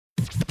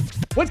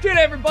What's good,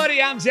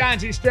 everybody? I'm John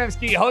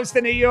Jastrzemski, host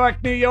of New York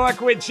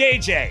with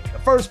JJ, the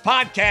first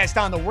podcast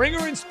on The Ringer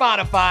and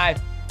Spotify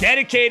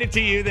dedicated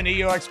to you, the New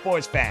York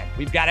sports fan.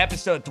 We've got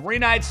episode 3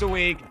 nights a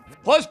week,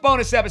 plus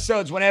bonus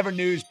episodes whenever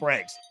news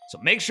breaks. So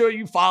make sure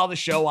you follow the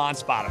show on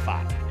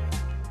Spotify.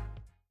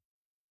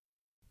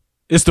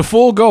 It's the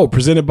Full Go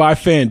presented by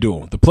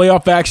FanDuel. The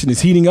playoff action is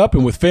heating up,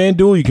 and with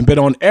FanDuel, you can bet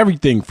on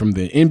everything from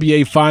the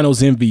NBA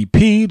Finals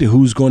MVP to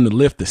who's going to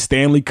lift the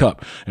Stanley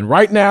Cup. And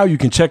right now, you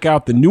can check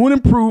out the new and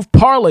improved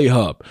Parlay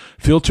Hub.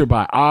 Filter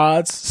by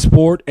odds,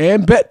 sport,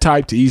 and bet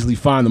type to easily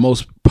find the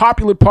most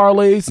popular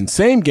parlays and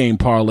same-game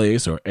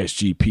parlays, or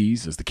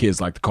SGPs as the kids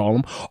like to call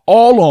them,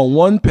 all on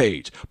one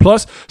page.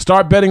 Plus,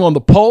 start betting on the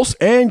pulse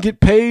and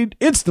get paid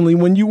instantly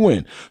when you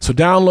win. So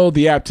download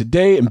the app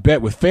today and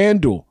bet with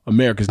FanDuel,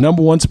 America's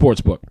 #1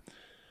 sportsbook.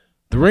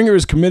 The Ringer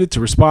is committed to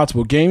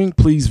responsible gaming.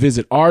 Please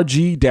visit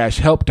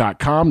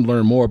rg-help.com to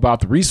learn more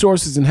about the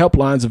resources and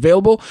helplines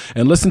available,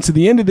 and listen to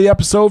the end of the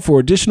episode for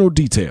additional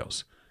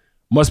details.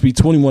 Must be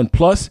 21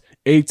 plus,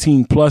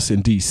 18 plus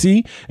in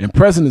D.C., and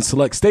present in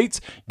select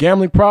states.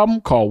 Gambling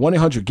problem? Call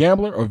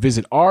 1-800-GAMBLER or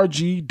visit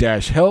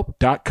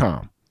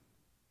rg-help.com.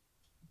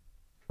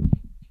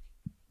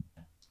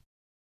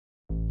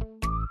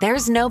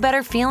 There's no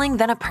better feeling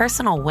than a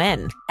personal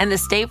win, and the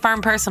State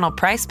Farm Personal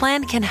Price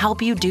Plan can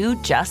help you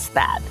do just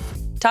that.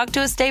 Talk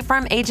to a State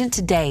Farm agent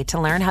today to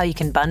learn how you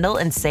can bundle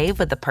and save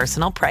with the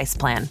Personal Price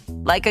Plan.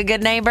 Like a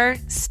good neighbor,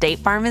 State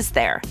Farm is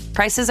there.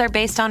 Prices are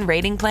based on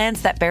rating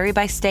plans that vary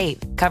by state.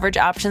 Coverage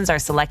options are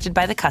selected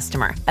by the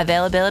customer.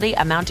 Availability,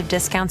 amount of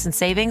discounts and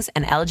savings,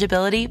 and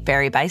eligibility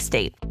vary by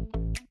state.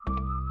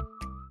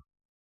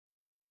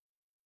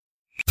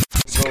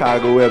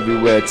 Chicago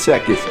everywhere,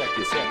 check it.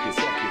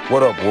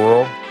 What up,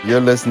 world?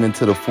 You're listening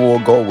to The Full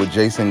Go with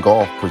Jason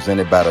Goff,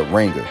 presented by The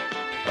Ringer,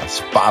 a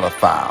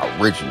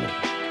Spotify original.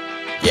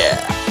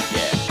 Yeah.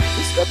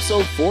 This is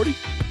episode 40?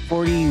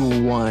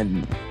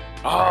 41.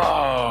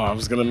 I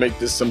was going to make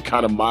this some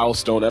kind of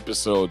milestone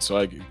episode so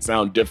I could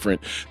sound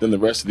different than the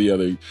rest of the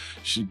other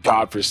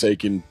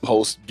godforsaken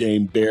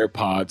post-game Bear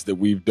pods that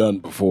we've done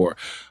before.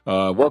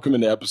 Welcome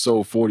into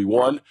episode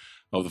 41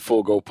 of the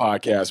Full Go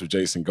podcast with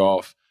Jason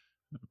Goff.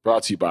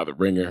 Brought to you by The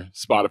Ringer.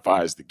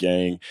 Spotify is the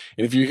gang.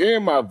 And if you're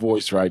hearing my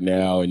voice right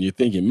now and you're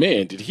thinking,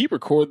 man, did he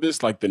record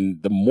this like the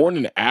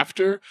morning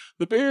after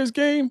the Bears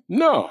game?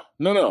 No.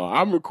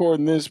 I'm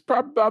recording this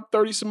probably about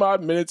 30 some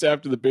odd minutes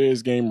after the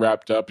Bears game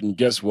wrapped up. And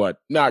guess what?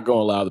 Not going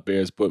to allow the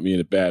Bears to put me in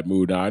a bad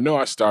mood. Now, I know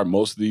I start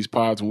most of these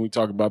pods when we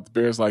talk about the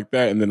Bears like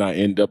that, and then I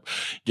end up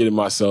getting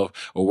myself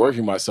or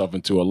working myself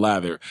into a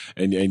lather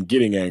and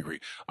getting angry.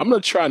 I'm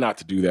going to try not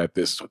to do that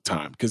this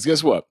time, because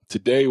guess what?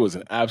 Today was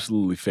an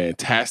absolutely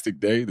fantastic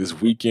day. This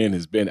weekend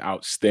has been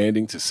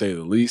outstanding, to say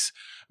the least.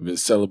 I've been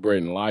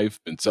celebrating life,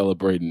 been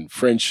celebrating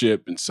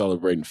friendship, been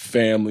celebrating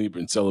family,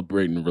 been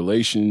celebrating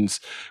relations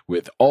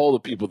with all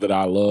the people that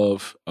I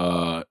love.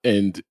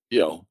 And,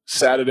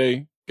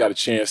 Saturday, got a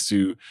chance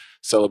to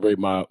celebrate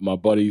my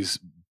buddy's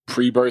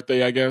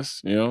pre-birthday, I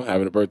guess,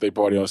 having a birthday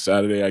party on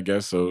Saturday, I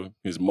guess. So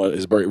his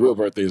real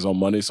birthday is on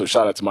Monday. So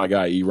shout out to my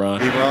guy, Eron.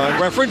 Eron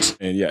reference?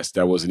 And yes,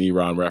 that was an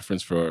Eron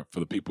reference for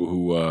the people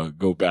who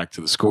go back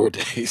to the Score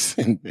days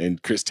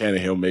and Chris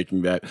Tannehill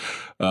making that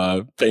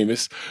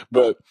famous.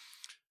 But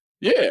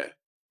yeah,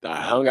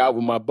 I hung out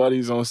with my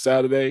buddies on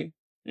Saturday,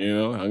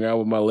 hung out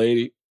with my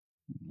lady.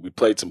 We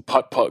played some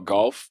putt-putt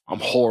golf. I'm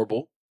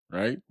horrible,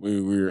 right?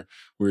 We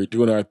were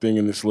doing our thing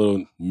in this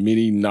little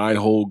mini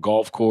 9-hole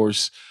golf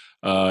course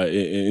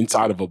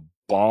inside of a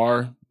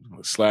bar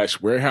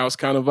 / warehouse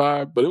kind of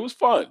vibe, but it was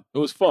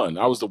fun.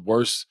 I was the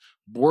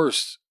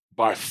worst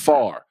by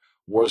far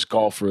worst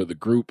golfer of the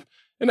group,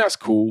 and that's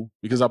cool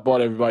because I bought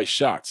everybody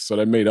shots, so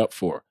that made up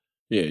for it.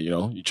 Yeah,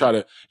 you try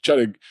to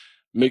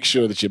make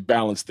sure that you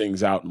balance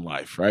things out in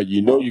life, right?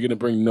 You're going to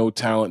bring no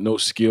talent, no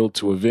skill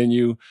to a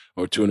venue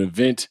or to an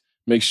event.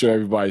 Make sure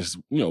everybody's,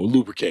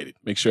 lubricated.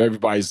 Make sure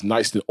everybody's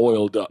nice and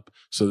oiled up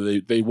so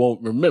they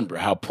won't remember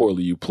how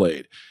poorly you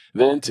played.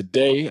 Then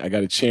today, I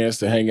got a chance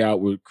to hang out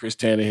with Chris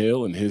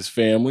Tannehill and his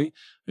family,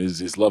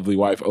 his lovely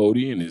wife,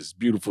 Odie, and his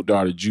beautiful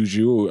daughter,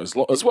 Juju, as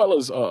well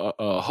as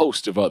a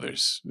host of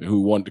others who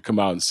wanted to come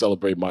out and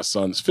celebrate my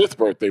son's 5th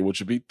birthday,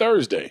 which would be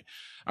Thursday.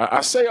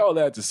 I say all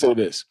that to say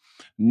this.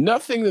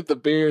 Nothing that the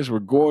Bears were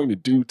going to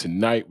do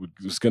tonight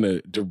was going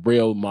to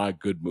derail my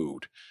good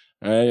mood.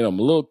 I'm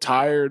a little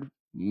tired,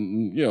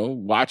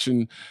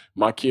 watching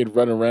my kid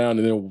run around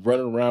and then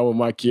running around with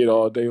my kid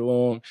all day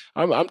long.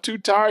 I'm too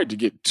tired to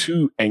get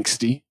too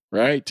angsty,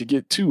 right? To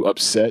get too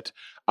upset.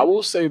 I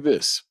will say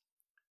this.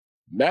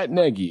 Matt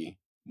Nagy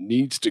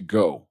needs to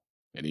go,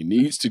 and he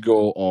needs to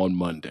go on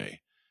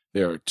Monday.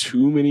 There are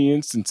too many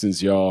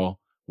instances, y'all,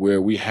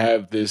 where we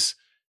have this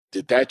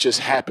did that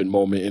just happen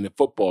moment in a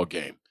football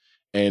game.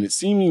 And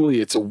it's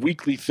a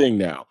weekly thing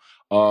now.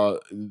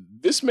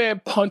 This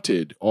man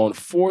punted on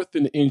 4th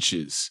and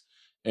inches,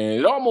 and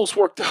it almost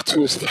worked out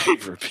to his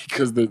favor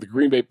because the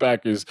Green Bay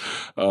Packers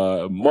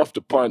muffed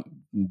a punt,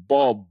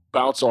 ball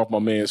bounced off my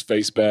man's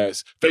face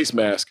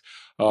mask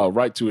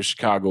right to a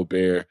Chicago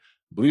Bear.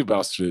 I believe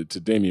bounced to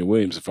Damian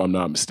Williams, if I'm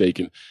not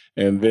mistaken.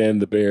 And then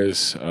the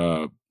Bears,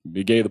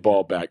 they gave the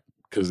ball back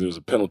because there was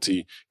a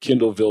penalty.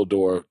 Kendall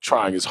Vildor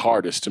trying his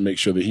hardest to make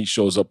sure that he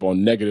shows up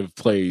on negative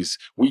plays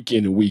week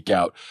in and week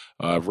out.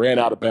 Ran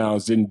out of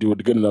bounds, didn't do a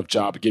good enough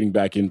job of getting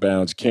back in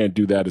bounds. You can't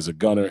do that as a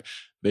gunner.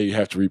 They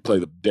have to replay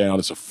the down.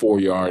 It's a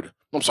 5-yard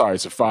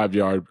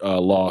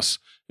loss.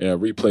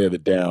 Replay of the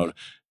down.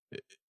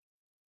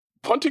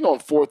 Punting on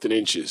 4th and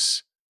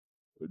inches,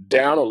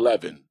 down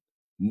 11,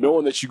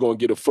 knowing that you're going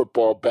to get a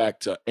football back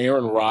to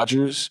Aaron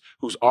Rodgers,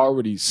 who's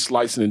already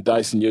slicing and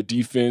dicing your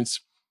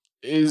defense,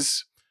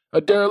 is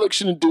a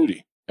dereliction of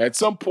duty. At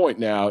some point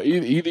now,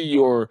 either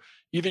you're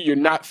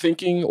not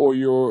thinking or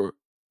you're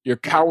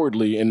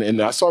cowardly.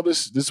 And I saw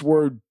this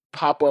word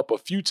pop up a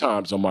few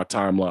times on my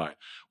timeline,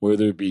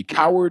 whether it be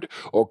coward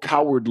or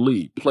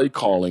cowardly play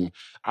calling.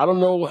 I don't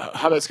know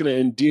how that's going to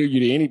endear you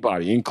to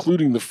anybody,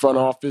 including the front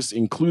office,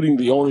 including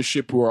the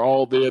ownership who are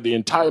all there. The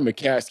entire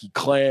McCaskey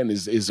clan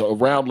is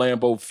around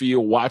Lambeau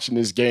Field watching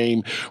this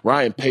game.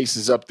 Ryan Pace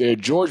is up there.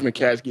 George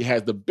McCaskey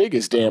has the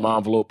biggest damn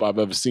envelope I've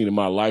ever seen in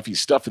my life.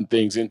 He's stuffing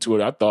things into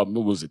it. I thought,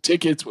 was it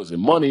tickets? Was it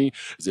money?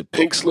 Is it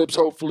pink slips,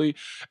 hopefully?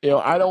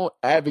 I don't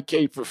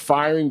advocate for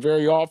firing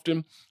very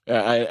often.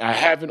 I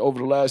haven't over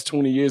the last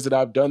 20 years that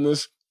I've done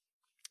this.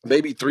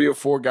 Maybe 3 or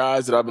 4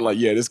 guys that I've been like,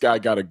 yeah, this guy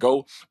got to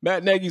go.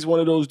 Matt Nagy's one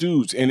of those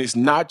dudes. And it's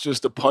not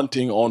just the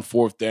punting on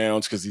 4th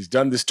downs, because he's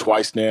done this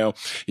twice now.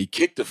 He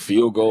kicked a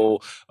field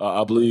goal,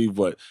 I believe,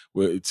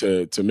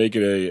 to make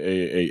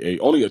it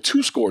only a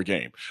 2-score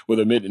game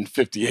with a minute and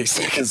 58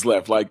 seconds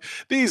left. Like,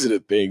 these are the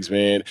things,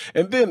 man.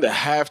 And then the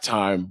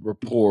halftime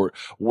report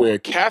where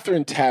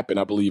Catherine Tappan,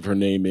 I believe her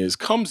name is,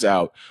 comes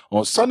out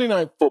on Sunday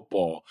Night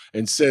Football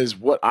and says,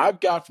 what I've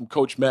got from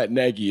Coach Matt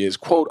Nagy is,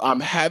 quote,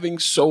 I'm having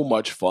so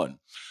much fun.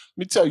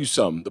 Let me tell you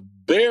something. The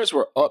Bears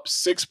were up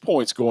 6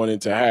 points going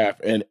into half,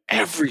 and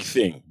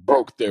everything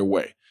broke their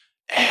way.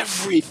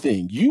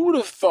 Everything. You would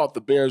have thought the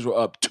Bears were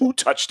up 2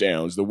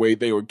 touchdowns the way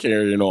they were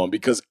carrying on,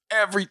 because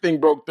everything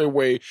broke their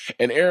way,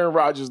 and Aaron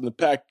Rodgers and the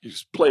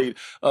Packers played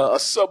a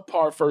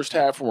subpar first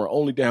half and were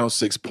only down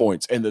 6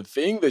 points. And the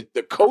thing that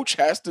the coach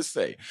has to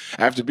say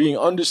after being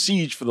under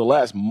siege for the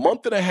last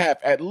month and a half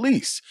at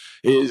least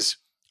is,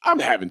 I'm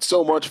having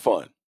so much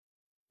fun.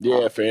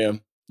 Yeah,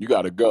 fam, you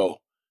got to go.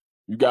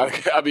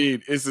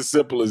 It's as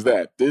simple as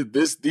that.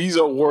 These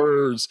are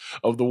words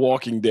of the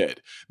Walking Dead.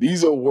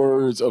 These are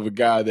words of a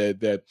guy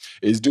that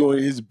is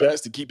doing his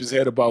best to keep his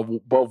head above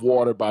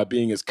water by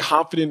being as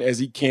confident as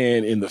he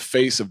can in the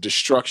face of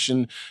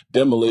destruction,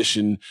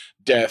 demolition,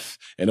 death,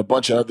 and a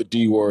bunch of other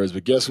D words.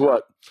 But guess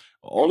what?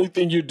 The only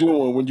thing you're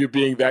doing when you're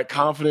being that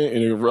confident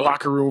in a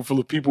locker room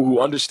full of people who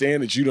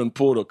understand that you done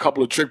pulled a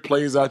couple of trick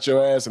plays out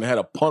your ass and had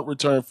a punt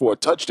return for a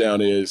touchdown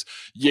is,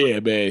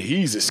 yeah, man,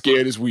 he's as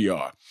scared as we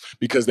are.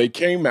 Because they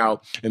came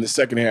out in the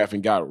second half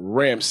and got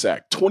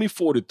ramsacked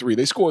 24-3.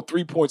 They scored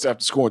 3 points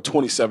after scoring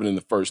 27 in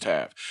the first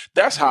half.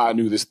 That's how I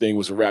knew this thing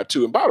was a wrap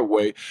too. And by the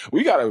way,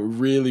 we got to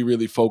really,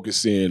 really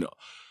focus in.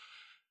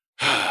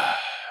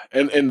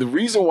 And the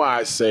reason why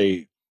I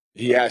say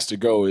he has to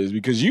go is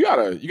because you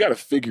gotta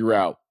figure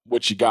out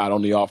what you got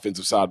on the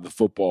offensive side of the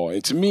football.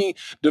 And to me,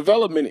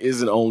 development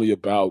isn't only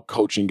about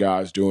coaching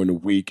guys during the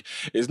week.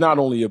 It's not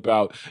only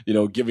about,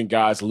 giving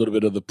guys a little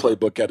bit of the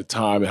playbook at a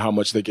time and how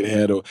much they can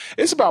handle.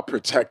 It's about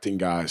protecting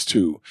guys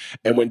too.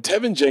 And when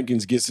Tevin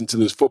Jenkins gets into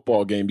this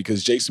football game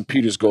because Jason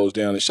Peters goes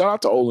down, and shout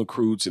out to Olin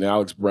Kreutz and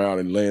Alex Brown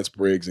and Lance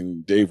Briggs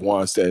and Dave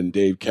Wanstead and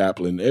Dave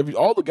Kaplan,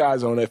 all the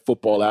guys on that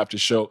football after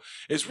show,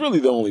 it's really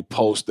the only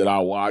post that I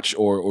watch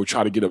or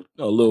try to get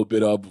a little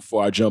bit of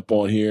before I jump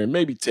on here,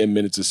 maybe 10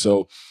 minutes or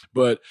so.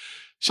 But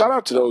shout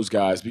out to those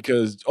guys,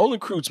 because Olin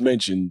Kreutz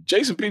mentioned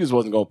Jason Peters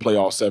wasn't going to play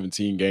all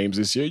 17 games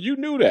this year. You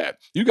knew that.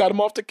 You got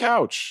him off the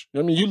couch.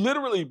 You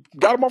literally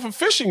got him off a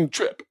fishing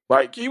trip.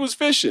 Like, he was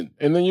fishing.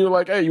 And then you're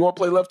like, hey, you want to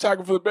play left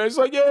tackle for the Bears? He's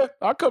like, yeah,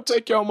 I'll come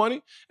take your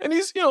money. And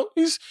he's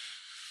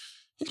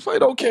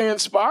played okay in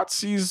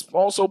spots. He's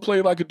also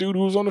played like a dude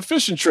who was on a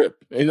fishing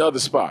trip in other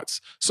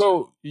spots.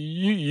 So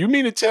you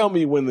mean to tell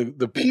me when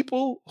the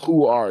people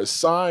who are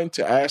assigned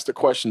to ask the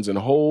questions and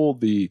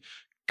hold the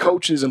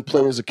coaches and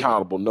players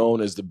accountable, known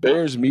as the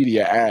Bears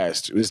media,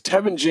 asked, is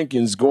Tevin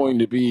Jenkins going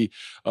to be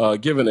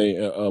given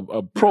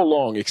a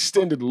prolonged,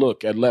 extended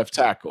look at left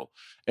tackle?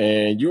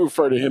 And you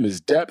refer to him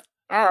as depth.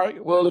 All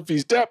right, well, if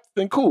he's depth,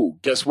 then cool.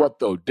 Guess what,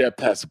 though?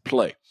 Depth has to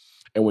play.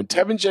 And when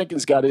Tevin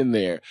Jenkins got in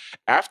there,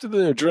 after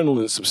the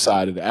adrenaline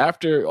subsided,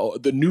 after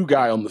the new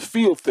guy on the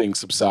field thing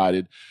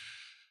subsided,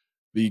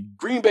 the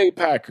Green Bay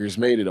Packers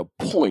made it a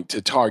point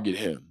to target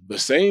him. The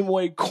same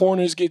way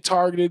corners get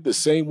targeted, the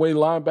same way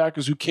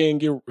linebackers who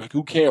can't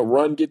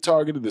run get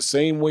targeted, the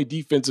same way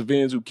defensive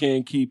ends who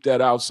can't keep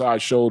that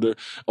outside shoulder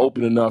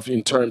open enough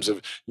in terms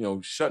of,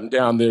 shutting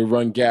down their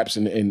run gaps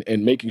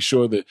and making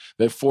sure that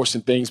they're forcing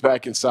things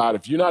back inside.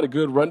 If you're not a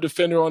good run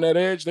defender on that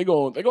edge, they're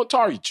going to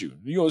target you.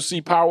 You're going to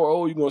see power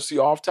O, you're going to see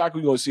off tackle,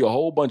 you're going to see a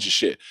whole bunch of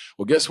shit.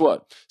 Well, guess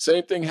what?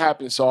 Same thing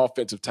happens to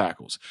offensive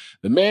tackles.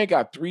 The man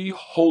got 3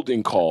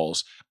 holding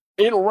calls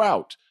en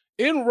route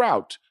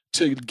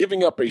to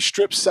giving up a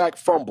strip sack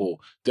fumble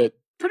that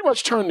pretty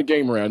much turned the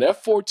game around.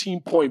 That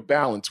 14-point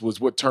balance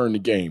was what turned the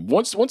game.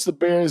 Once the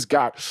Bears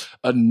got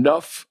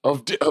enough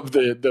of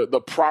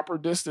the proper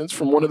distance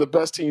from one of the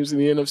best teams in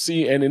the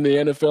NFC and in the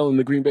NFL and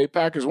the Green Bay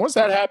Packers, once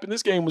that happened,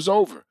 this game was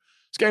over.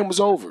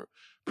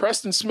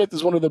 Preston Smith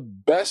is one of the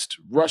best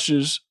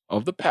rushers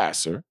of the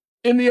passer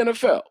in the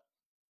NFL.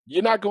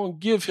 You're not going to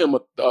give him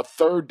a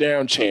third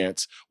down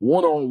chance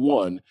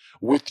one-on-one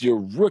with your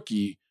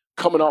rookie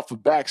coming off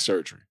of back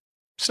surgery.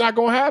 It's not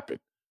going to happen.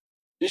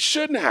 It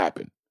shouldn't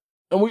happen.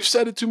 And we've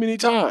said it too many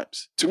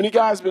times. Too many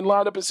guys have been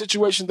lined up in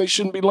situations they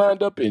shouldn't be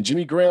lined up in.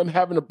 Jimmy Graham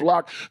having to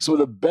block some of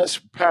the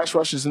best pass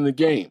rushers in the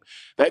game.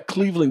 That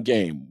Cleveland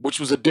game, which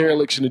was a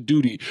dereliction of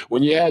duty,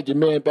 when you had your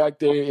man back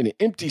there in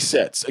empty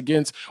sets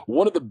against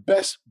one of the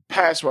best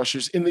pass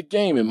rushers in the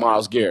game in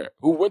Myles Garrett,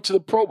 who went to the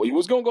Pro Bowl. He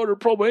was going to go to the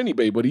Pro Bowl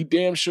anyway, but he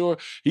damn sure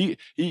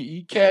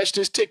he cashed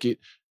his ticket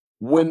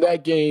when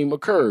that game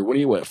occurred. When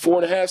he went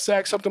 4.5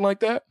 sacks, something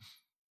like that.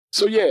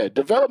 So, yeah,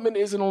 development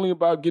isn't only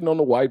about getting on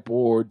the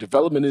whiteboard.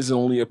 Development isn't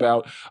only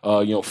about,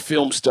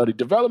 film study.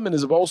 Development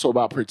is also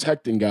about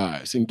protecting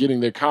guys and getting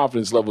their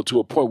confidence level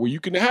to a point where you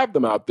can have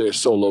them out there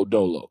solo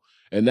dolo.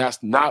 And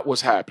that's not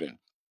what's happening.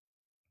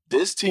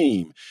 This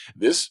team,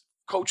 this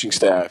coaching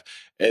staff,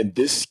 and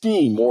this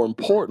scheme, more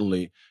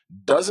importantly,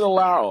 doesn't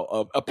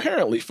allow,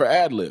 apparently, for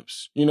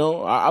ad-libs.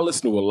 I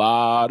listen to a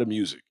lot of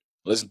music.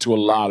 Listen to a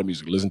lot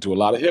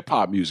of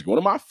hip-hop music. One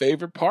of my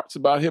favorite parts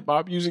about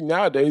hip-hop music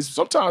nowadays,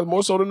 sometimes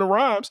more so than the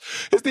rhymes,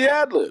 is the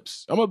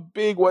ad-libs. I'm a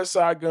big West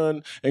Side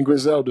Gun and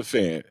Griselda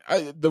fan.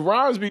 The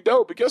rhymes be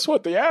dope, but guess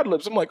what? The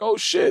ad-libs, I'm like, oh,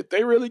 shit,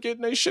 they really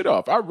getting their shit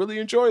off. I really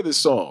enjoy this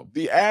song.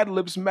 The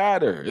ad-libs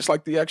matter. It's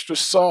like the extra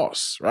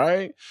sauce,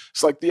 right?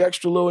 It's like the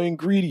extra little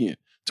ingredient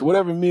to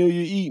whatever meal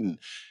you're eating.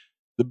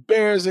 The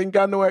Bears ain't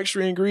got no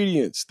extra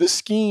ingredients. This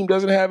scheme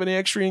doesn't have any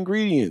extra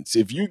ingredients.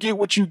 If you get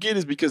what you get,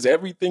 is because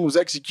everything was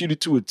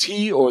executed to a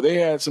T, or they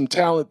had some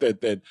talent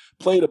that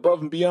played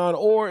above and beyond,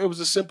 or it was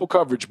a simple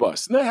coverage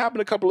bust. And that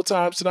happened a couple of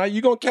times tonight.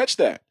 You're going to catch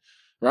that,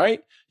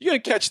 right? You're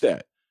going to catch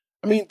that.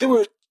 I mean, there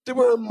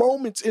were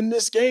moments in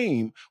this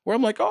game where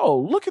I'm like, oh,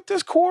 look at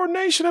this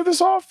coordination of this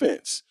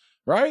offense,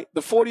 right?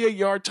 The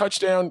 48-yard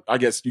touchdown, I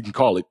guess you can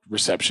call it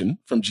reception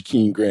from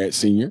Jakeem Grant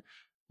Sr.,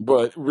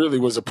 but really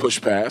was a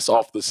push pass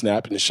off the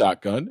snap in the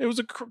shotgun. It was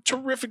a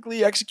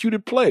terrifically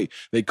executed play.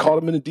 They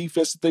caught him in the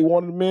defense that they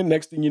wanted him in.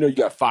 Next thing you know, you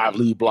got 5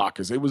 lead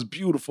blockers. It was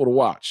beautiful to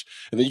watch.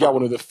 And then you got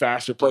one of the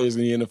faster players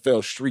in the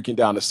NFL streaking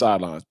down the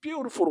sidelines.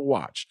 Beautiful to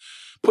watch.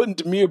 Putting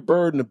Damiere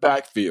Byrd in the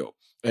backfield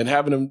and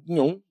having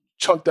him,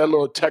 chunk that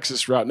little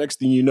Texas route. Next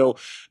thing you know,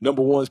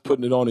 number one's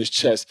putting it on his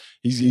chest.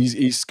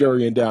 He's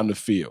scurrying down the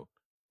field.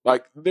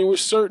 Like, there were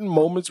certain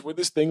moments where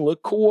this thing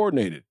looked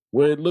coordinated,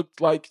 where it looked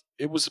like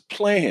it was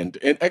planned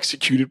and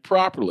executed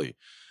properly.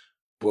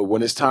 But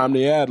when it's time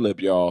to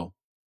ad-lib, y'all,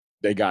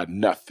 they got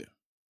nothing.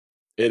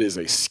 It is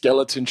a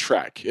skeleton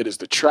track. It is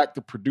the track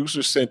the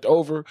producer sent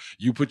over.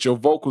 You put your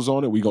vocals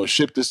on it. We're going to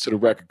ship this to the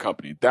record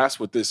company. That's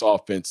what this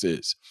offense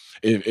is.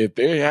 If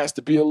there has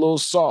to be a little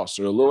sauce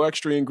or a little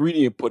extra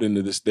ingredient put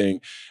into this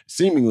thing,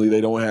 seemingly they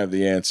don't have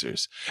the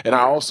answers. And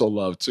I also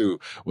love, too,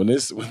 when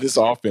this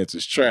offense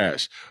is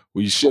trash,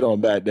 we shit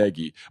on Matt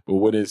Nagy, but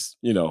when it's,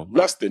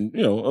 less than,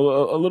 a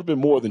little bit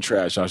more than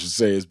trash, I should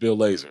say, is Bill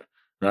Lazor.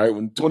 Right?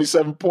 When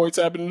 27 points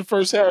happened in the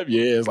first half,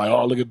 it's like,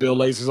 oh, look at Bill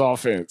Lazor's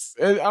offense.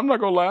 And I'm not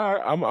going to lie,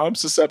 I'm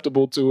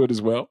susceptible to it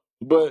as well.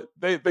 But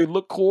they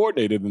look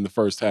coordinated in the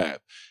first half.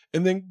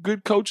 And then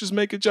good coaches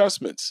make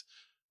adjustments.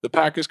 The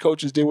Packers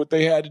coaches did what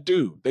they had to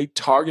do. They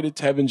targeted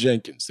Tevin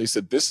Jenkins. They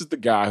said, this is the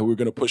guy who we're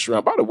going to push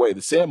around. By the way,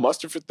 the Sam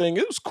Mustipher thing,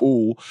 it was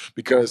cool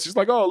because he's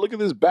like, oh, look at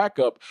this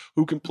backup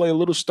who can play a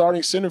little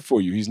starting center for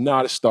you. He's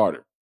not a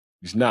starter.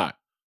 He's not.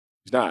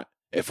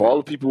 And for all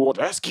the people who want,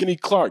 that's Kenny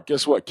Clark.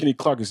 Guess what? Kenny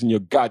Clark is in your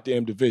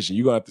goddamn division.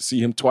 You're going to have to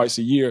see him twice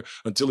a year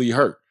until he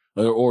hurt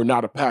or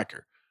not a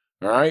Packer.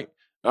 All right?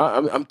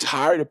 I'm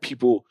tired of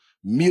people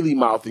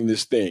mealy-mouthing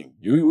this thing.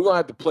 We're going to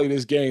have to play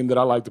this game that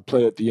I like to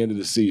play at the end of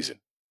the season.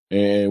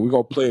 And we're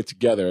going to play it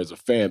together as a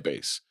fan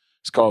base.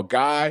 It's called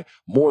Guy,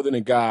 More Than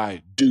a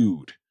Guy,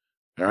 Dude.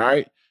 All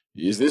right?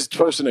 Is this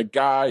person a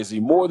guy? Is he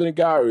more than a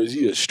guy, or is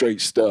he a straight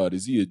stud?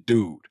 Is he a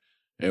dude?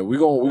 And we're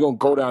going to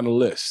go down the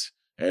list.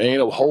 There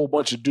ain't a whole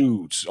bunch of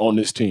dudes on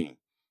this team.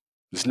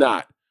 It's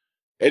not.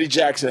 Eddie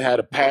Jackson had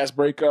a pass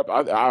breakup.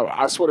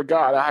 I swear to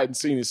God, I hadn't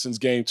seen it since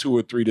game 2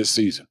 or 3 this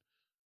season.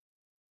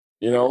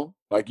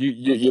 Like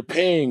you're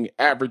paying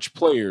average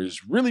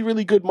players really,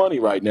 really good money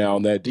right now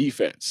on that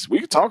defense. We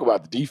could talk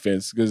about the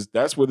defense because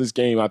that's where this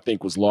game, I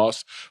think, was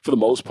lost for the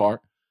most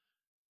part.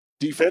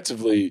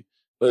 Defensively,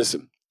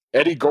 listen,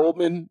 Eddie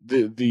Goldman,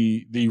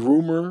 the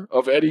rumor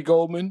of Eddie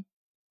Goldman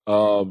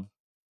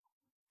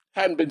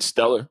hadn't been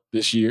stellar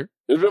this year.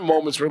 There's been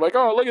moments where like,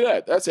 oh, look at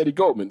that. That's Eddie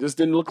Goldman. This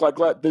didn't look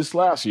like this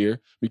last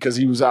year because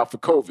he was out for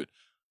COVID.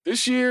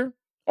 This year,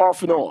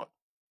 off and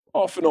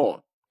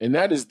on. And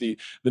that is the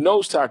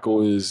nose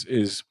tackle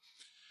is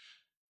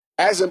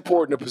as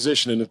important a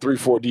position in the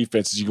 3-4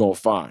 defense as you're going to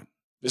find.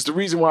 It's the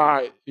reason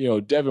why,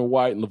 Devin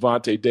White and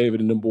Levante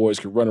David and them boys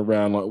can run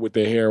around with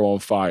their hair on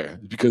fire.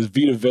 It's because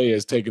Vita Vea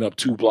has taken up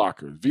 2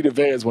 blockers. Vita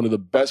Vea is one of the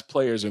best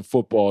players in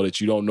football that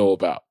you don't know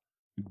about.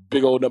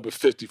 Big old number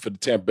 50 for the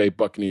Tampa Bay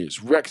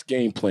Buccaneers. Rex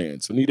game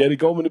plans. I need Eddie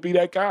Goldman to be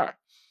that guy.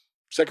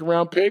 2nd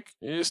round pick.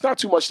 It's not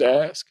too much to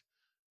ask,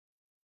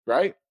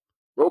 right?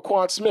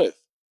 Roquan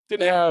Smith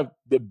didn't have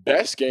the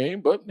best game,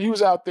 but he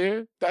was out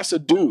there. That's a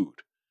dude.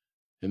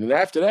 And then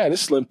after that,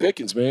 it's slim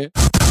pickings, man.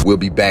 We'll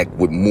be back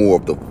with more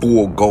of the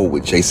Full Go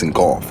with Jason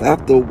Goff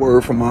after a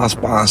word from our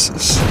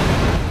sponsors.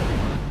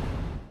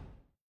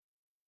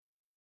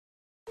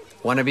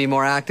 Want to be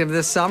more active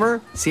this summer?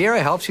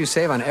 Sierra helps you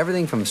save on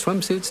everything from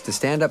swimsuits to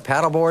stand-up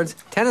paddleboards,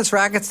 tennis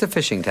rackets to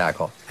fishing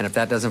tackle. And if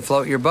that doesn't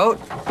float your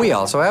boat, we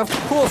also have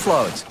pool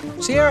floats.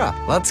 Sierra,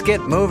 let's get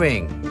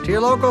moving to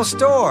your local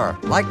store,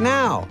 like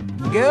now.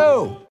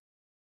 Go!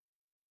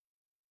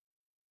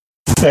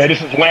 Hey,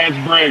 this is Lance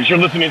Briggs. You're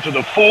listening to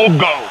The Full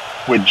Go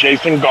with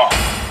Jason Goff.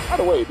 By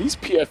the way, these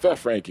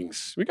PFF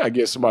rankings, we got to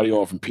get somebody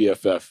on from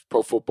PFF,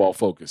 Pro Football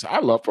Focus. I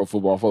love Pro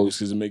Football Focus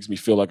because it makes me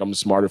feel like I'm a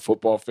smarter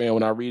football fan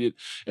when I read it,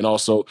 and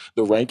also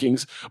the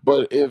rankings.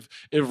 But if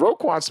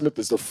Roquan Smith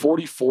is the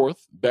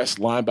 44th best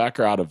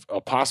linebacker out of a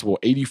possible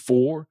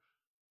 84,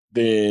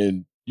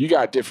 then you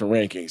got different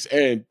rankings.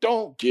 And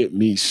don't get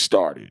me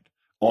started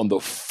on the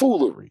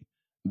foolery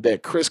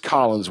that Chris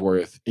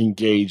Collinsworth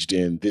engaged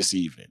in this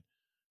evening,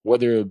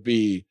 whether it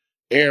be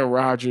Aaron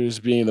Rodgers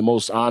being the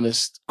most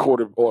honest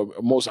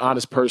most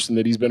honest person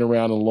that he's been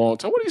around in a long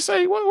time. What did he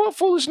say? What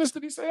foolishness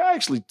did he say? I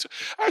actually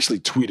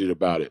tweeted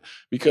about it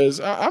because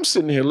I'm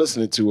sitting here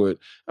listening to it.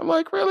 I'm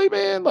like, really,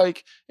 man?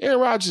 Like, Aaron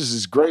Rodgers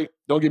is great.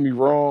 Don't get me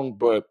wrong,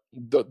 but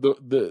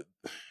the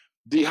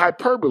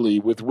hyperbole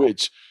with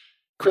which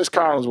Chris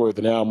Collinsworth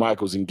and Al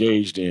Michaels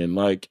engaged in,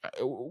 like,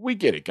 we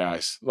get it,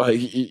 guys. Like,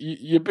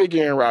 you're big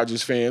Aaron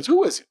Rodgers fans.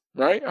 Who is it?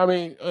 Right? I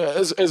mean,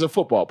 as a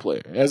football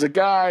player, as a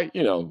guy,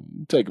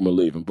 take him or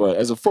leave him. But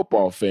as a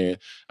football fan,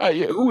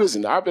 who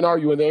isn't? I've been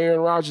arguing that Aaron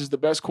Rodgers is the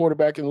best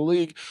quarterback in the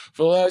league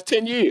for the last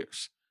 10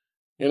 years.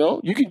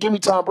 You can give me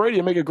Tom Brady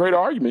and make a great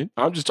argument.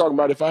 I'm just talking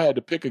about if I had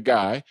to pick a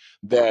guy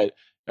that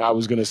I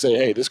was going to say,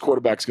 hey, this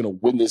quarterback's going to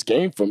win this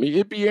game for me,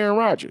 it'd be Aaron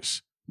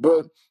Rodgers.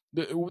 But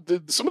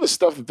some of the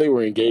stuff that they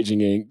were engaging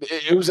in,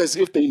 it was as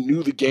if they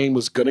knew the game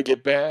was going to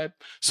get bad.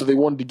 So they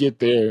wanted to get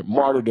their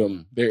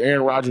martyrdom, their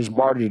Aaron Rodgers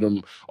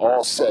martyrdom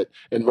all set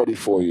and ready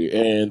for you.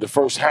 And the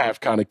first half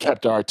kind of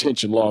kept our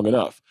attention long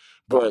enough.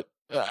 But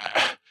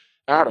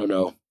I don't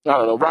know.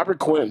 Robert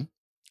Quinn,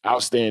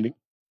 outstanding.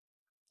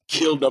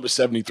 Killed number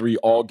 73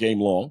 all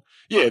game long.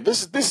 Yeah,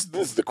 this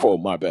is the quote.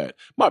 My bad,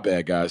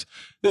 guys.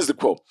 This is the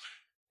quote.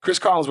 Chris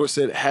Collinsworth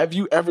said, have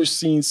you ever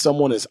seen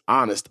someone as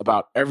honest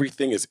about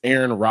everything as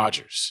Aaron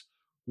Rodgers?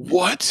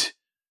 What?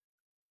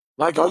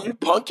 Like, are you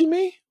punking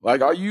me?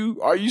 Like, are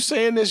you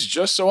saying this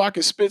just so I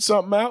can spit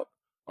something out?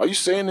 Are you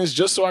saying this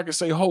just so I can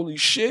say, holy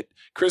shit,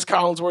 Chris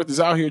Collinsworth is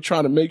out here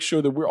trying to make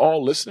sure that we're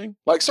all listening?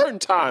 Like, certain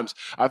times,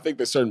 I think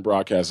that certain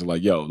broadcasters are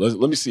like, yo,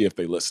 let me see if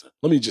they listen.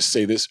 Let me just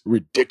say this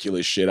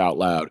ridiculous shit out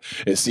loud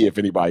and see if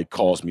anybody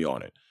calls me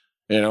on it.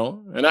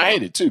 And I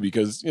hate it too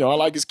because, I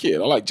like his kid.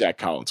 I like Jack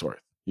Collinsworth.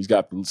 He's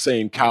got the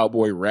same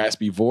cowboy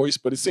raspy voice,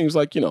 but it seems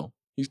like,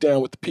 he's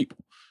down with the people.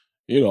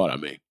 You know what I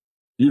mean?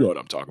 You know what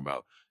I'm talking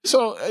about.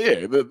 So,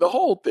 yeah, the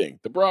whole thing,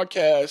 the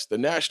broadcast, the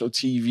national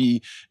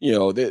TV,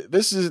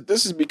 this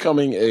is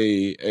becoming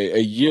a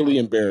yearly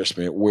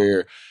embarrassment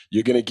where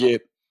you're going to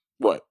get,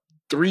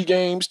 2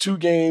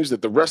 games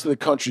that the rest of the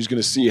country is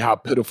going to see how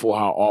pitiful,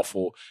 how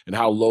awful, and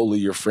how lowly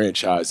your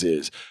franchise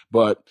is.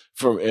 But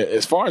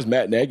as far as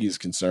Matt Nagy is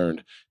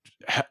concerned,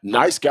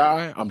 nice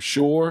guy, I'm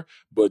sure,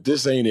 but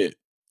this ain't it.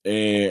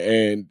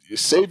 And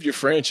save your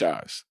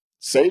franchise.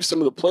 Save some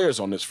of the players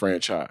on this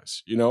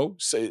franchise.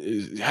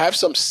 Have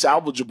some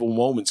salvageable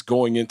moments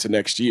going into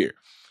next year.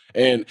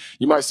 And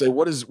you might say,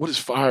 what is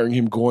firing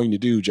him going to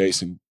do,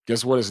 Jason?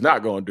 Guess what it's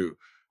not going to do?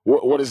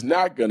 What it's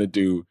not going to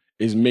do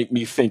is make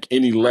me think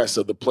any less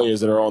of the players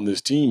that are on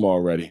this team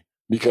already,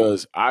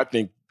 because I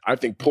think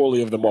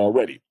poorly of them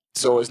already.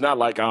 So it's not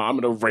like I'm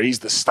going to raise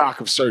the stock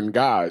of certain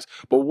guys.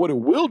 But what it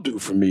will do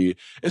for me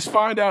is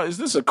find out, is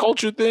this a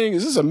culture thing?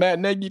 Is this a Matt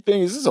Nagy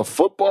thing? Is this a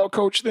football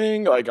coach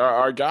thing? Like,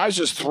 are guys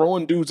just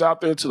throwing dudes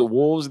out there to the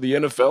wolves of the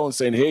NFL and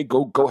saying, hey,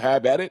 go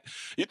have at it?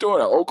 You throw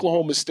an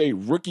Oklahoma State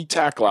rookie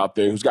tackle out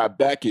there who's got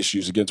back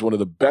issues against one of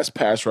the best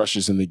pass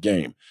rushers in the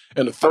game,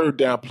 and a third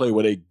down play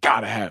where they got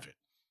to have it.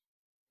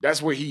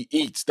 That's where he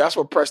eats. That's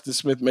where Preston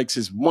Smith makes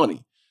his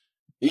money.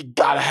 He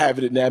got to have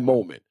it in that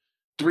moment.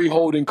 3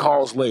 holding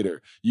calls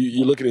later,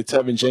 you're looking at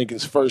Tevin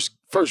Jenkins' first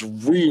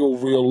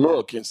real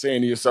look and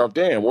saying to yourself,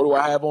 damn, what do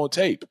I have on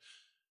tape?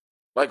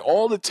 Like,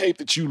 all the tape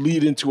that you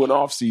lead into an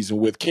offseason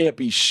with can't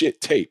be shit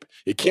tape.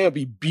 It can't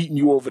be beating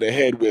you over the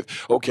head with,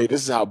 okay,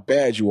 this is how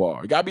bad you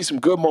are. It got to be some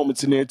good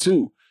moments in there,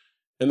 too.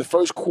 In the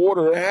first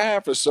quarter and a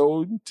half or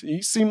so,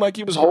 he seemed like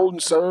he was holding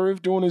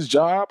serve, doing his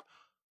job.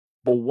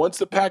 But once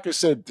the Packers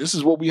said, this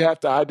is what we have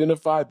to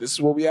identify, this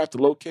is what we have to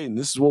locate, and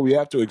this is what we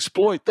have to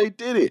exploit, they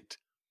did it.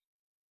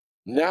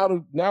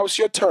 Now it's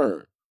your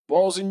turn.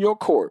 Ball's in your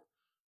court.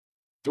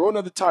 Throw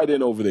another tight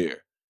end over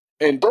there.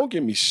 And don't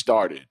get me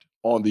started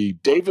on the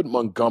David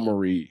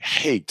Montgomery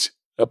hate,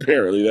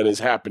 apparently, that is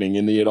happening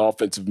in the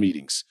offensive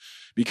meetings.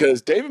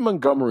 Because David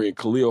Montgomery and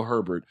Khalil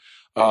Herbert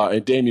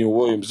and Damian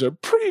Williams are a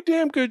pretty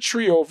damn good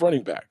trio of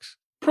running backs.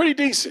 Pretty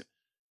decent.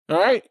 All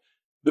right?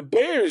 The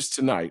Bears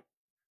tonight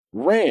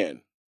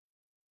ran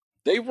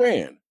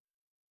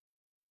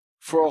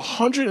for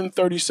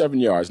 137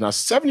 yards. Now,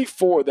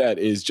 74 of that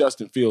is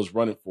Justin Fields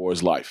running for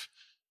his life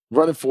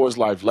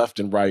left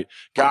and right.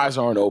 Guys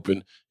aren't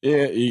open.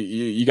 Yeah,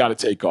 you got to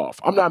take off.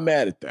 I'm not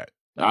mad at that.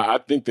 I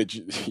think that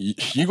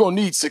you're going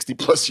to need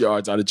 60-plus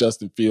yards out of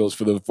Justin Fields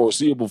for the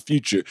foreseeable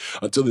future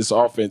until this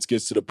offense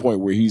gets to the point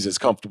where he's as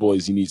comfortable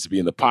as he needs to be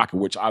in the pocket,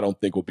 which I don't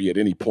think will be at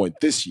any point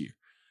this year.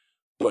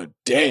 But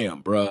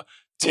damn, bruh,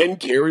 10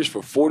 carries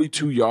for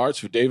 42 yards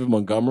for David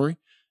Montgomery.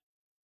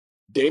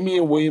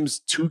 Damian Williams,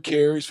 2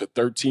 carries for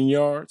 13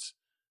 yards.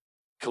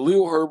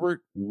 Khalil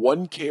Herbert,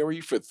 1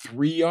 carry for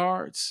 3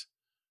 yards.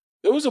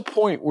 There was a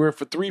point where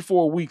for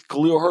 3-4 weeks,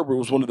 Khalil Herbert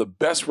was one of the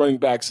best running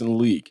backs in the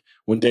league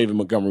when David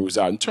Montgomery was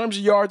out in terms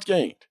of yards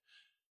gained.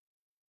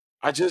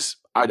 I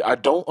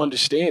don't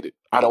understand it.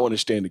 I don't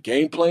understand the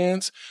game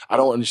plans. I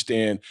don't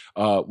understand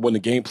when the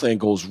game plan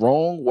goes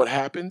wrong, what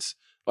happens.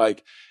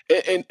 Like,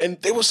 and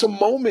there were some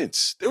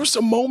moments.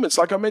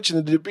 Like I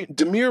mentioned, the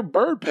Demir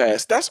Bird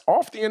pass, that's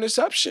off the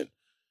interception.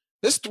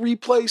 This 3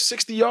 plays,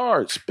 60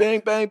 yards. Bang,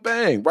 bang,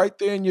 bang. Right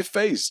there in your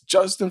face.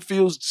 Justin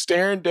Fields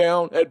staring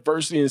down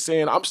adversity and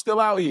saying, I'm still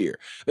out here.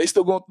 They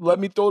still going to let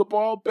me throw the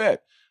ball?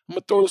 Bet. I'm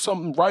going to throw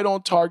something right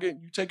on target.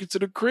 You take it to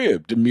the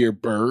crib, Demir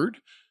Bird.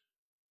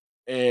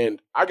 And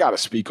I got to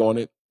speak on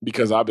it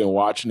because I've been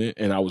watching it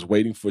and I was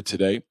waiting for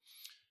today.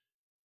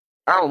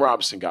 Allen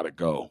Robinson got to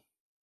go.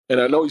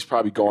 And I know he's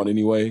probably gone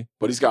anyway,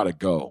 but he's got to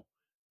go.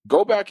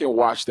 Go back and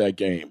watch that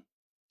game.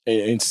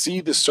 And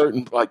see the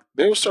certain, like,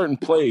 there were certain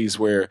plays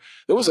where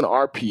there was an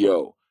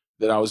RPO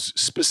that I was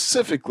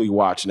specifically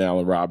watching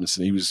Allen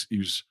Robinson. He was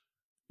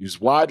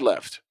wide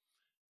left,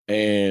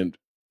 and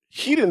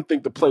he didn't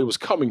think the play was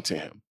coming to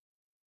him.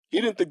 He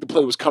didn't think the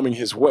play was coming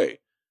his way.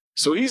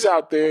 So he's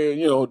out there,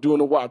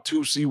 doing a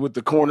Watusi with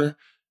the corner,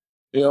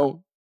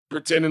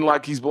 pretending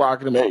like he's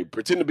blocking him. Hey,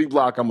 pretend to be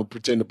blocked. I'm going to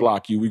pretend to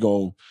block you.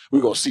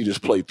 We're gonna see this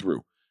play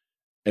through.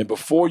 And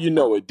before you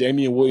know it,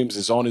 Damian Williams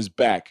is on his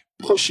back,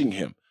 pushing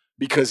him,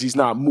 because he's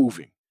not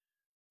moving.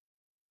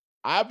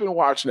 I've been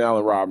watching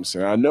Allen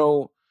Robinson. I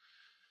know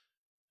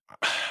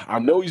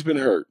he's been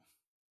hurt.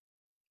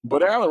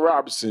 But Allen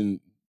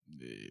Robinson,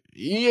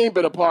 he ain't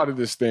been a part of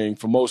this thing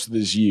for most of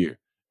this year.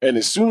 And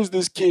as soon as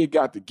this kid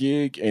got the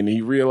gig and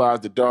he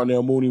realized that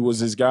Darnell Mooney was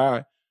his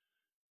guy,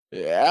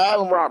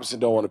 Allen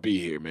Robinson don't want to be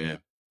here, man.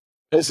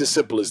 It's as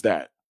simple as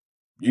that.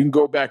 You can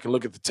go back and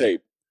look at the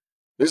tape.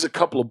 There's a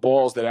couple of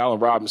balls that Allen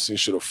Robinson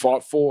should have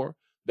fought for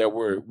that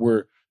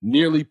were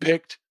nearly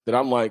picked. That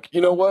I'm like,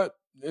 you know what?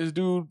 This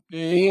dude,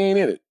 he ain't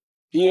in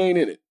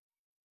it.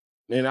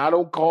 And I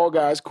don't call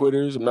guys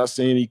quitters. I'm not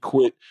saying he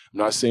quit. I'm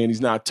not saying he's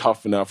not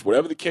tough enough.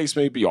 Whatever the case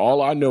may be,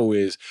 all I know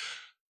is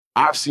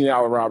I've seen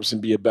Allen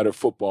Robinson be a better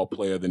football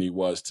player than he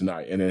was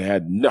tonight, and it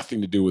had nothing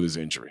to do with his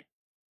injury.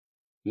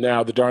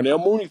 Now, the Darnell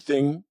Mooney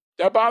thing,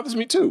 that bothers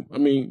me too. I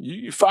mean,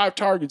 you 5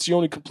 targets, you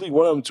only complete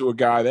one of them to a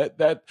guy.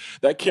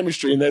 That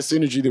chemistry and that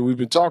synergy that we've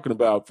been talking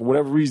about, for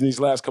whatever reason,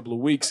 these last couple of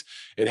weeks,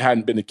 it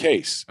hadn't been the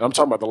case. I'm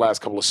talking about the last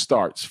couple of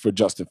starts for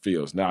Justin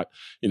Fields, not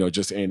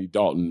just Andy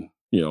Dalton,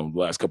 the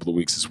last couple of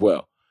weeks as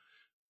well.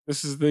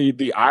 This is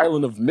the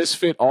island of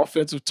misfit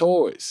offensive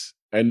toys,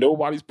 and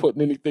nobody's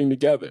putting anything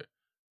together.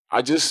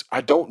 I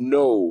don't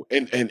know,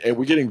 and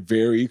we're getting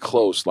very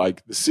close.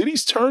 Like, the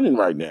city's turning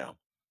right now.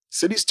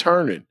 City's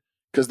turning.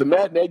 Because the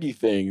Matt Nagy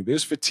thing,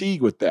 there's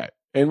fatigue with that,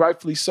 and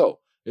rightfully so.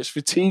 There's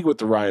fatigue with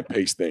the Ryan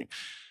Pace thing.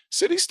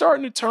 City's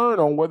starting to turn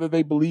on whether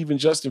they believe in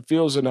Justin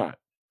Fields or not.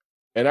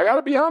 And I got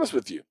to be honest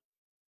with you.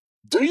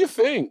 Do your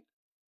thing.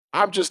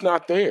 I'm just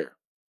not there.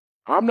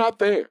 I'm not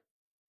there.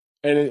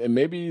 And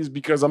maybe it's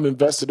because I'm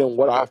invested in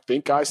what I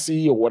think I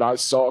see or what I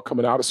saw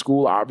coming out of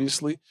school,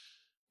 obviously.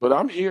 But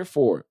I'm here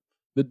for it.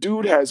 The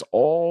dude has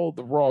all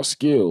the raw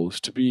skills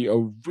to be a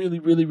really,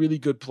 really, really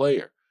good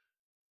player.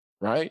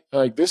 Right?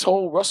 Like, this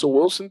whole Russell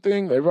Wilson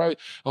thing, everybody,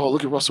 oh,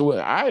 look at Russell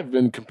Wilson. I've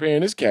been comparing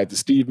this cat to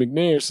Steve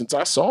McNair since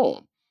I saw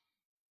him.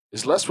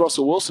 It's less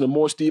Russell Wilson and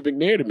more Steve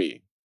McNair to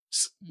me.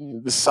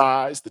 The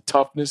size, the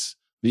toughness,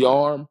 the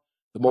arm,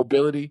 the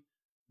mobility,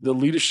 the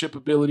leadership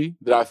ability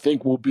that I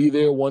think will be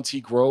there once he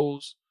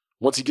grows,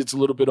 once he gets a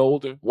little bit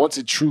older, once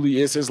it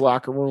truly is his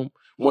locker room,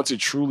 once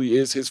it truly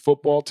is his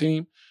football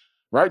team.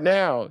 Right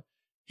now,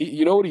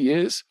 you know what he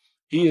is?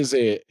 He is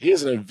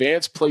an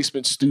advanced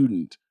placement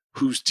student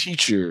whose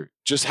teacher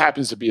just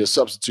happens to be a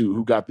substitute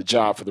who got the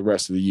job for the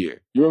rest of the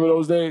year. You remember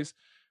those days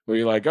where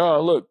you're like, oh,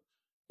 look,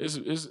 it's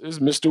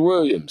Mr.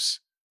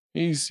 Williams.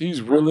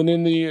 He's willing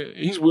in the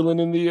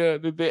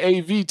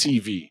AV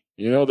TV,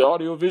 the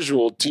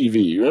audiovisual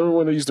TV. You remember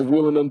when they used to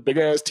wheel in them big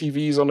ass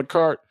TVs on the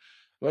cart?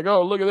 Like,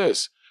 oh, look at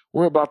this.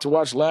 we're about to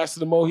watch Last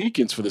of the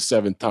Mohicans for the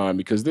 7th time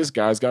because this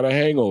guy's got a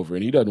hangover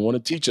and he doesn't want to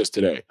teach us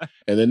today.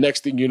 And the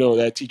next thing you know,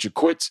 that teacher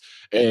quits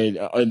and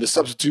the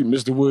substitute,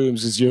 Mr.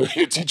 Williams, is your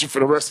teacher for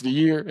the rest of the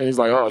year. And he's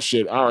like, oh,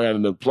 shit, I don't have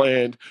nothing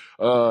planned.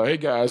 Hey,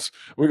 guys,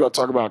 we're going to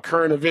talk about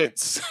current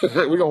events.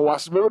 We're going to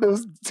watch. Remember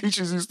those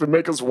teachers used to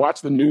make us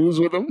watch the news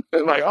with them?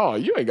 And like, oh,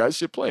 you ain't got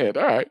shit planned.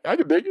 All right, I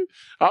can dig it.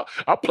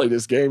 I'll play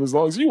this game as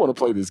long as you want to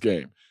play this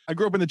game. I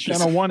grew up in the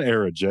Channel 1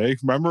 era, Jay.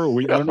 Remember?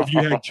 I don't know if you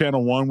had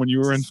Channel 1 when you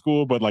were in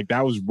school, but like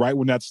that was right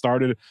when that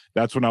started.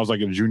 That's when I was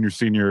like a junior,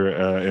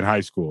 senior in high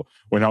school.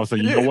 When I was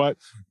like, you know what?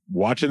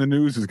 Watching the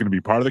news is going to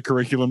be part of the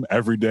curriculum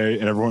every day.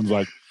 And everyone's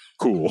like,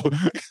 cool.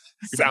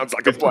 Sounds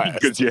like a blast.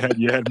 Because you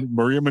had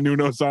Maria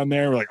Menounos on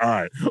there. We're like, all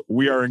right,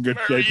 we are in good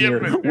shape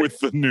here with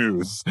the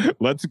news.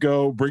 Let's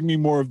go. Bring me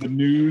more of the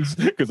news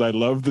because I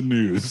love the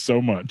news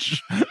so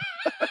much.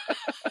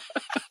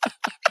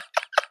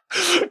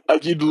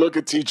 Like you'd look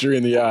a teacher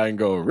in the eye and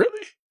go,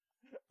 really?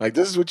 Like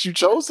this is what you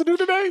chose to do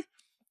today?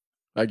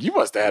 Like you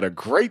must have had a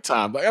great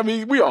time. Like, I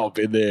mean, we all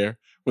been there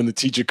when the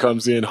teacher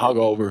comes in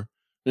hungover.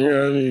 You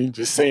know what I mean?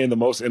 Just saying the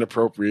most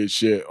inappropriate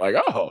shit. Like,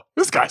 oh,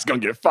 this guy's gonna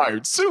get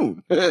fired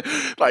soon.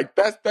 Like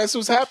that's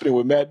what's happening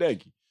with Matt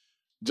Nagy.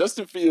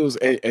 Justin Fields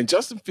and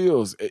Justin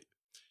Fields,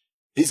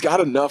 he's got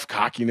enough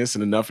cockiness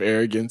and enough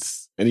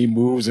arrogance, and he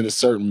moves in a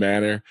certain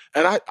manner.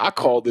 And I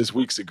called this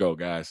weeks ago,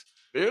 guys.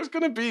 There's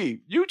gonna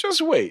be, you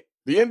just wait.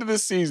 The end of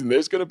this season,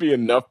 there's going to be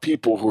enough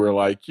people who are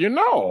like,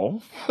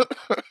 along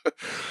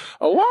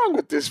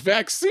with this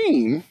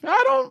vaccine,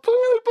 I don't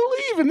really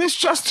believe in this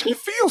Justin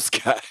Fields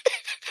guy.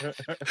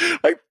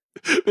 Like,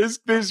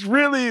 there's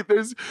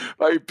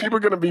like people are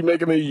going to be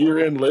making a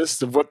year-end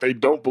list of what they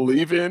don't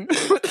believe in.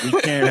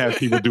 You can't have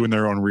people doing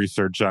their own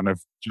research on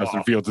if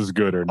Justin Fields is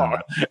good or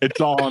not.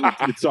 It's all on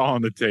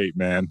the tape,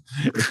 man.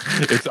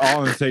 It's all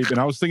on the tape. And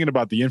I was thinking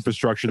about the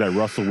infrastructure that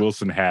Russell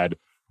Wilson had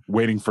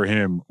waiting for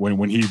him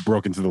when he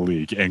broke into the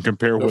league, and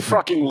compare the with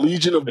fucking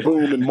Legion of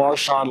Boom and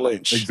Marshawn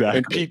Lynch, exactly,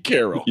 and Pete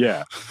Carroll,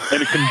 yeah,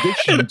 and a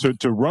conviction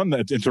to run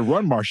that and to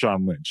run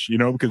Marshawn Lynch,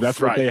 because that's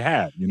what they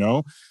had,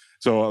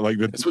 So like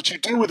that's what you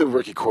do with a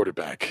rookie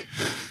quarterback.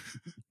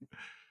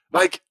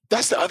 Like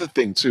that's the other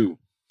thing too.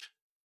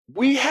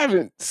 We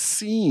haven't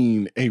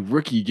seen a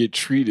rookie get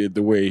treated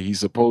the way he's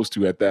supposed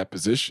to at that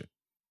position.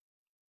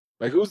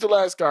 Like who's the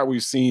last guy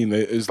we've seen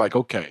that is like,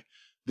 okay,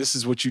 this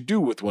is what you do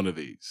with one of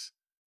these.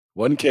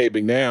 Wasn't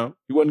Cabing now.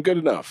 He wasn't good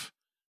enough.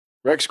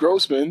 Rex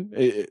Grossman,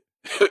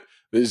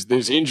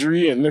 there's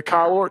injury and the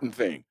Kyle Orton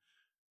thing.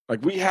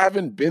 Like, we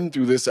haven't been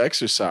through this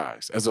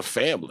exercise as a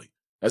family,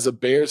 as a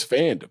Bears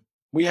fandom.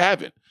 We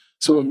haven't.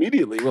 So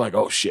immediately we're like,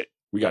 oh, shit,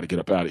 we got to get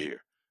up out of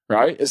here,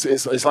 right?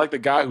 It's like the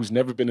guy who's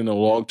never been in a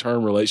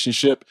long-term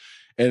relationship,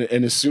 and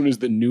as soon as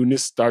the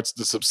newness starts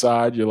to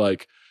subside, you're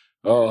like,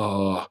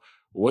 oh,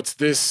 what's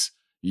this?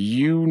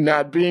 You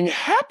not being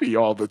happy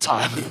all the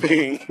time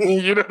thing.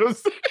 You know what I'm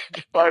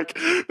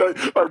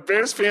saying? Like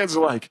Bears fans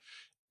are like,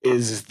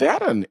 is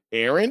that an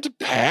errant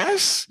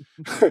pass?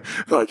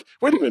 Like,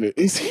 wait a minute,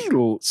 is he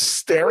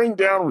staring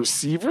down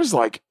receivers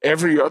like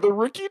every other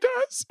rookie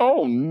does?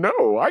 Oh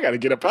no, I got to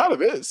get up out of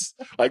this.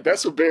 Like,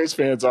 that's what Bears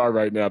fans are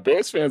right now.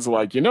 Bears fans are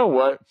like, you know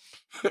what?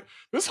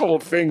 This whole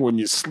thing when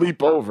you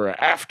sleep over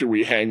after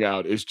we hang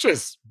out is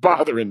just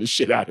bothering the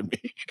shit out of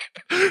me.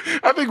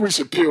 I think we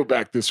should peel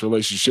back this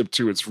relationship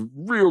to its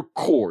real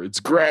core,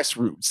 its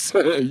grassroots.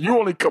 You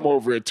only come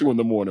over at 2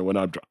 a.m. when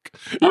I'm drunk.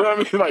 You know what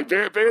I mean? Like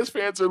Bears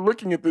fans are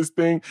looking at this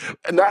thing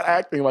and not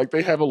acting like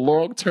they have a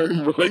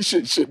long-term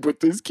relationship with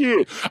this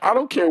kid. I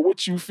don't care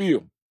what you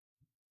feel.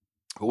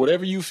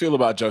 Whatever you feel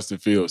about Justin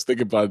Fields,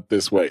 think about it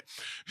this way.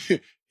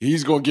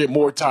 He's going to get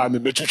more time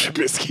than Mitchell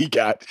Trubisky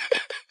got.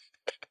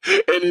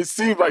 And it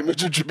seemed like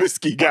Mitchell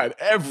Trubisky got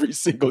every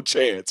single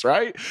chance,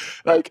 right?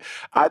 Like,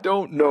 I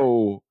don't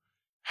know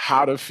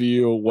how to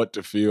feel, what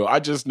to feel. I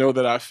just know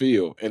that I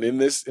feel. And in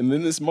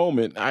this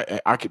moment,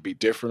 I could be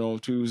different on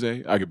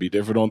Tuesday. I could be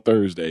different on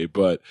Thursday.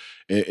 But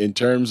in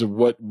terms of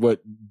what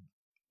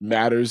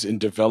matters in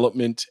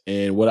development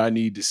and what I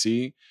need to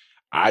see,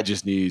 I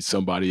just need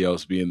somebody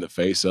else being the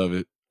face of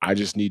it. I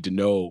just need to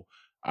know.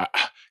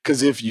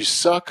 Because if you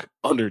suck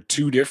under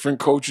 2 different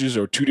coaches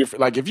or 2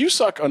 different, like if you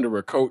suck under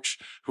a coach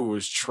who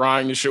is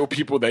trying to show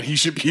people that he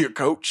should be a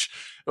coach,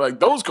 like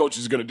those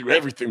coaches are going to do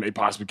everything they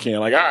possibly can.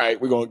 Like, all right,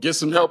 we're going to get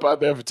some help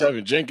out there for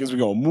Tevin Jenkins. We're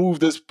going to move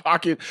this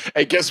pocket.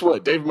 Hey, guess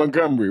what? David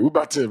Montgomery, we're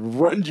about to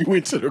run you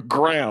into the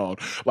ground.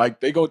 Like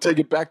they're going to take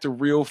it back to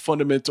real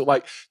fundamental,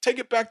 like take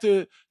it back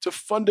to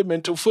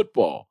fundamental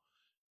football.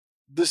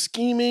 The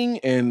scheming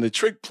and the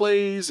trick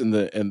plays and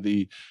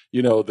the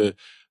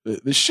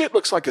shit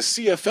looks like a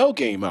CFL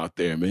game out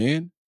there,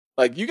 man.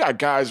 Like, you got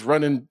guys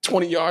running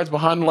 20 yards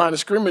behind the line of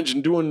scrimmage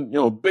and doing,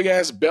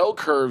 big-ass bell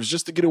curves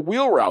just to get a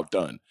wheel route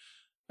done.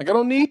 Like, I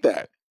don't need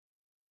that.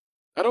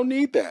 I don't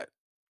need that.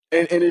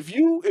 And if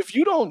you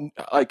don't,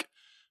 like,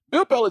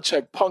 Bill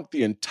Belichick punked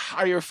the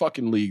entire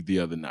fucking league the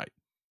other night.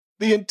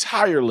 The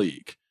entire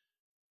league.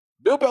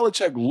 Bill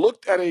Belichick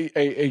looked at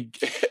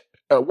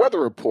a weather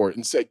report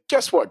and said,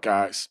 guess what,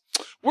 guys?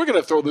 We're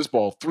going to throw this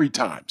ball 3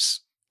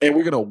 times. and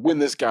we're going to win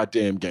this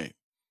goddamn game.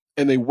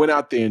 And they went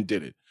out there and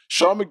did it.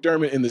 Sean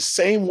McDermott, in the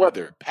same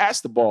weather,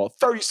 passed the ball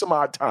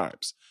 30-some-odd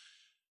times.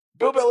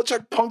 Bill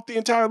Belichick punked the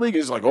entire league.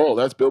 It's like, oh,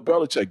 that's Bill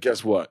Belichick.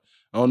 Guess what?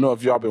 I don't know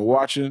if y'all been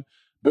watching.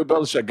 Bill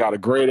Belichick got a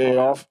grade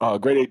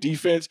A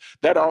defense.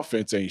 That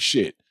offense ain't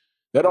shit.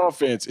 That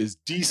offense is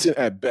decent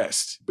at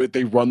best, but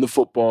they run the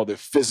football. They're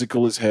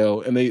physical as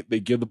hell, and they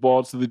give the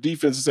ball to the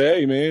defense and say,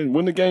 hey, man,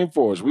 win the game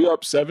for us. We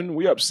up 7,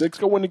 we up 6,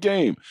 go win the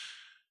game.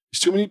 There's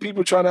too many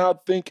people trying to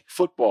outthink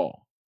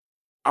football,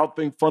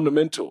 outthink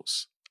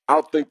fundamentals,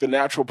 outthink the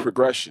natural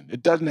progression.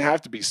 It doesn't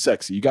have to be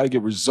sexy. You got to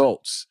get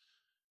results,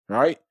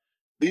 right?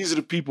 These are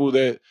the people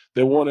that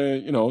want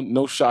to,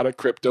 no shot at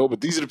crypto,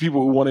 but these are the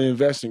people who want to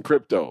invest in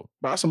crypto.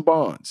 Buy some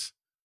bonds,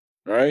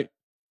 right?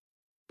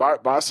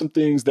 Buy some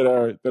things that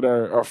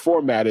are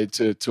formatted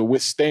to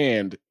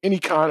withstand any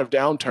kind of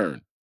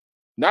downturn.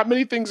 Not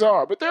many things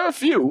are, but there are a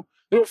few.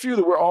 There are a few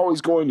that we're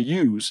always going to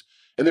use,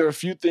 and there are a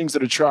few things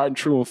that are tried and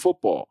true in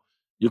football.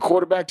 Your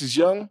quarterback is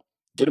young.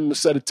 Get him a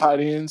set of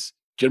tight ends.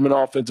 Get him an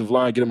offensive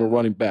line. Get him a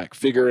running back.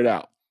 Figure it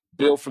out.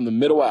 Build from the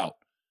middle out.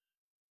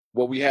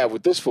 What we have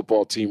with this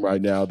football team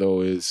right now,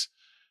 though, is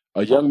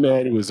a young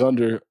man who is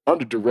under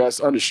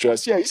duress, under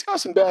stress. Yeah, he's got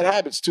some bad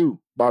habits, too,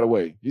 by the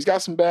way. He's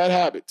got some bad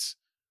habits.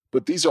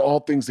 But these are all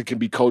things that can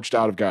be coached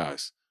out of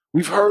guys.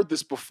 We've heard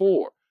this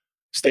before,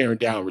 staring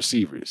down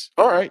receivers.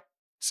 All right,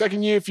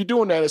 second year, if you're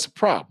doing that, it's a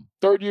problem.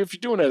 Third year, if you're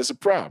doing that, it's a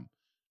problem.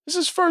 This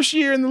is his first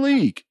year in the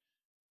league.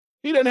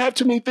 He doesn't have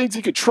too many things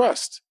he could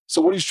trust.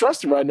 So what he's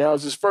trusting right now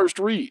is his first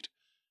read.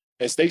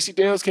 And Stacey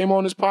Dales came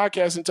on this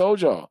podcast and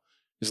told y'all,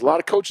 there's a lot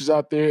of coaches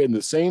out there, and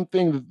the same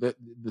thing,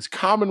 this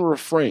common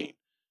refrain,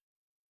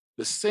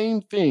 the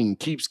same thing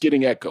keeps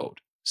getting echoed.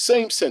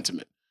 Same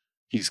sentiment.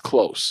 He's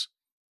close.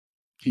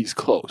 He's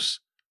close.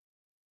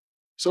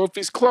 So if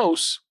he's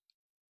close,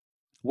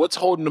 what's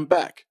holding him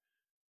back?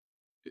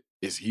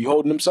 Is he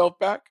holding himself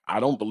back? I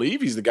don't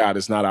believe he's the guy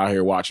that's not out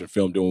here watching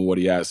film doing what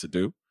he has to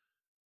do.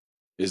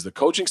 Is the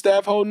coaching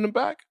staff holding him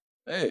back?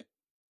 Hey,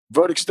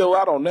 verdict's still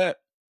out on that.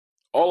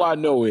 All I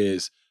know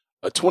is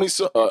a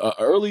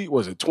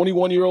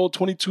 21-year-old,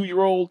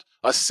 22-year-old,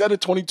 a set of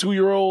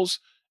 22-year-olds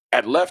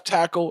at left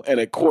tackle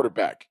and at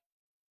quarterback.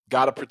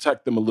 Got to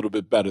protect them a little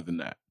bit better than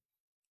that.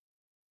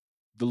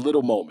 The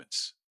little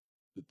moments,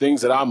 the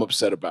things that I'm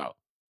upset about.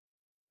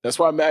 That's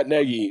why Matt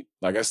Nagy,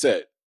 like I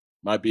said,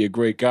 might be a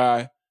great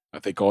guy. I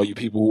think all you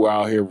people who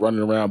are out here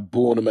running around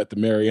booing him at the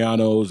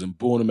Marianos and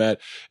booing him at,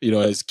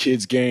 his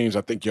kids' games,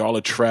 I think y'all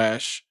are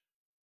trash.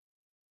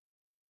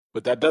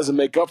 But that doesn't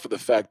make up for the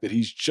fact that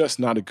he's just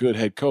not a good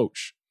head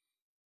coach.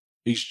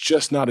 He's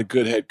just not a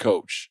good head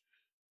coach.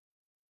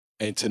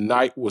 And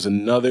tonight was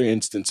another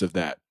instance of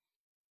that.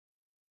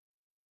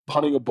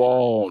 Punting a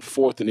ball on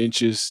 4th and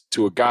inches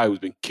to a guy who's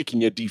been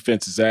kicking your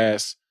defense's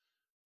ass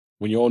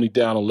when you're only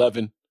down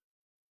 11.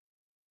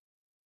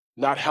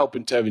 Not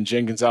helping Tevin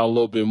Jenkins out a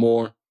little bit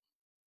more.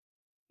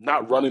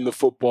 Not running the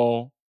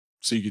football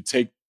so you could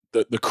take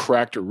the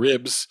cracked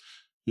ribs,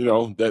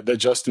 that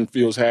Justin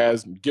Fields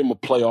has. Give him a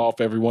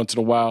playoff every once in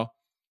a while.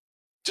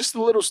 Just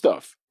the little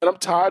stuff. And I'm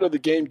tired of the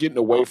game getting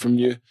away from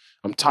you.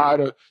 I'm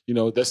tired of,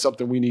 that's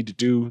something we need to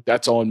do.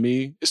 That's on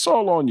me. It's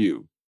all on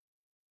you.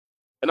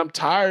 And I'm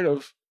tired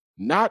of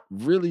not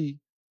really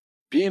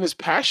being as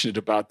passionate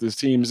about this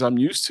team as I'm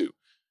used to.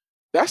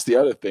 That's the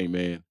other thing,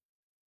 man.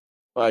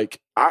 Like,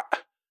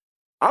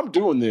 I'm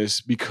doing this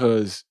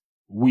because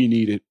we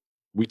need it.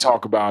 We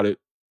talk about it.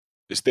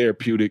 It's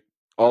therapeutic,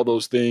 all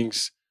those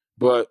things.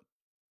 But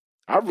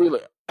I'd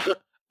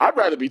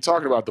rather be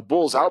talking about the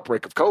Bulls'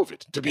 outbreak of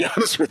COVID, to be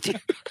honest with you.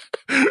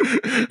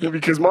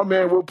 Because my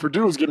man Will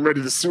Purdue is getting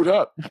ready to suit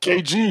up.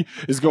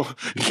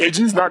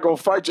 KG's not going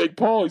to fight Jake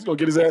Paul. He's going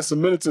to get his ass some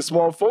minutes at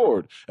small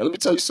forward. And let me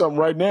tell you something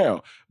right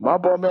now. My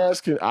bum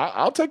ass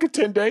I'll take a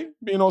 10-day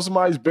being on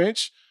somebody's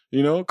bench,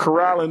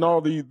 corralling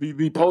all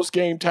the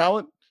post-game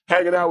talent,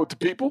 hanging out with the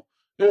people.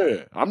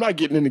 Yeah, I'm not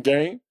getting in the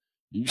game.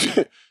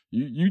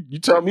 You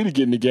tell me to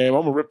get in the game,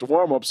 I'm going to rip the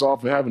warm-ups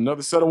off and have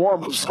another set of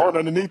warm-ups on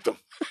underneath them.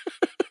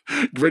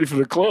 Get ready for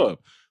the club.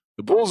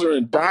 The Bulls are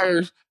in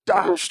dire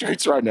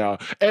straits right now.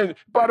 And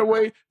by the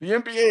way, the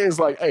NBA is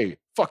like, hey,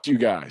 fuck you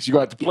guys. You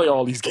got to play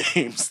all these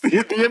games. The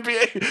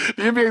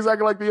NBA is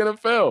acting like the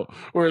NFL,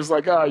 where it's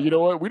like, you know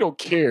what? We don't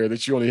care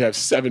that you only have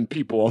 7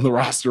 people on the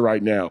roster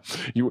right now.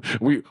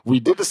 We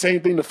did the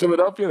same thing to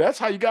Philadelphia. That's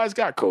how you guys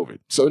got COVID.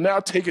 So now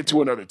take it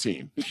to another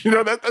team.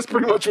 That's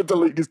pretty much what the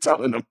league is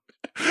telling them.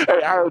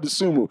 Hey, Ira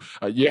DeSumo,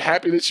 you're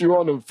happy that you're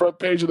on the front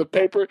page of the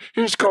paper?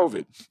 Here's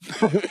COVID.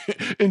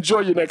 Enjoy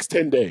your next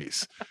 10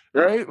 days,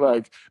 right?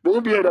 Like, the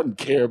NBA doesn't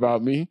care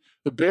about me.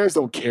 The Bears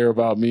don't care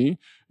about me.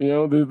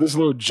 This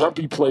little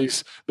jumpy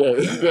place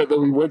that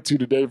we went to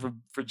today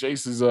for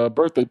Jason's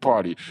birthday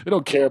party. They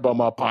don't care about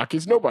my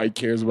pockets. Nobody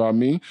cares about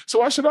me. So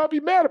why should I be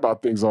mad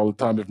about things all the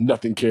time if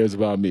nothing cares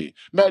about me?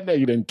 Matt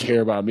Nagy didn't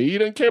care about me. He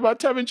didn't care about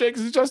Tevin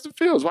Jenkins and Justin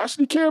Fields. Why should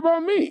he care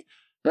about me,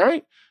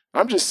 right?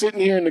 I'm just sitting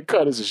here in the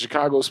cut as a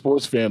Chicago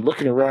sports fan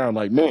looking around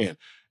like, man,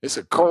 It's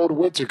a cold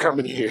winter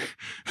coming here.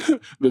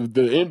 The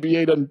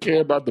NBA doesn't care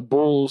about the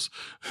Bulls.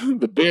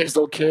 The Bears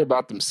don't care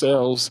about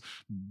themselves.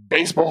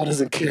 Baseball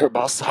doesn't care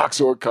about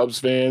Sox or Cubs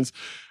fans.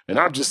 And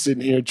I'm just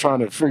sitting here trying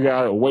to figure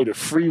out a way to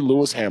free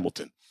Lewis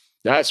Hamilton.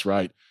 That's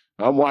right.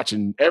 I'm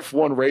watching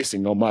F1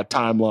 racing on my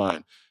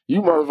timeline.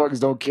 You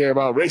motherfuckers don't care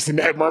about racing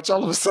that much.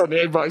 All of a sudden,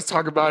 everybody's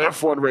talking about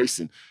F1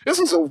 racing. This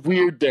was a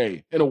weird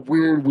day and a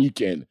weird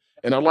weekend.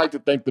 And I'd like to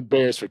thank the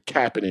Bears for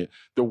capping it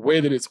the way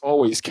that it's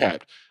always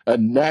capped. A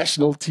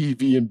national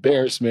TV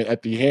embarrassment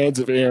at the hands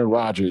of Aaron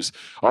Rodgers.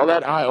 All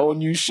that I own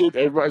you shit,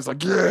 everybody's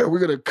like, yeah, we're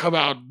going to come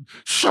out and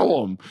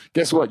show him.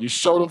 Guess what? You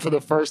showed him for the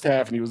first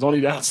half and he was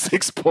only down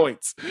 6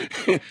 points.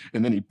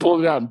 And then he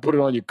pulled it out and put it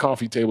on your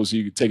coffee table so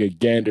you could take a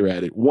gander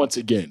at it once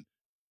again.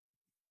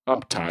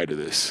 I'm tired of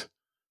this.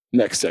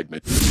 Next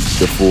segment.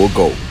 The Full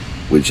Go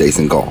with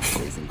Jason Goff.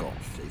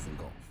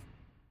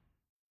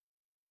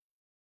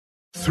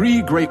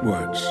 3 great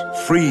words.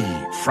 Free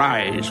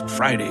fries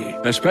Friday.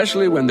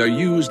 Especially when they're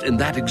used in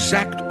that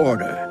exact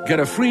order.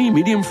 Get a free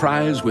medium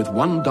fries with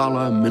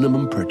 $1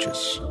 minimum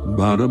purchase.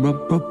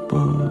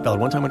 Ba-da-ba-ba-ba. Valid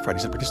one time on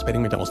Fridays at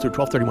participating McDonald's through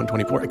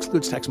 12/31/24.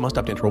 Excludes tax, must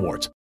opt into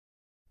rewards.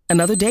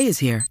 Another day is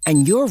here,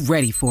 and you're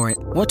ready for it.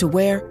 What to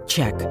wear?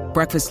 Check.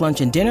 Breakfast,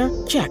 lunch, and dinner?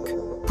 Check.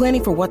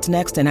 Planning for what's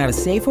next and how to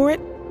save for it?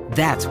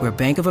 That's where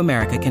Bank of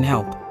America can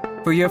help.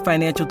 For your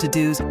financial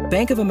to-dos,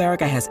 Bank of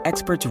America has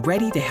experts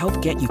ready to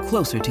help get you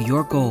closer to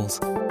your goals.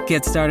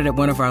 Get started at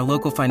one of our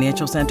local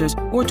financial centers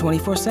or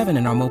 24/7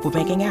 in our mobile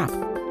banking app.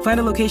 Find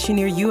a location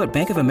near you at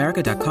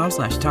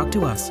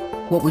bankofamerica.com/talktous.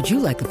 What would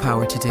you like the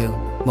power to do?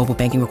 Mobile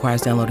banking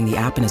requires downloading the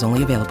app and is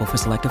only available for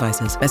select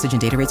devices. Message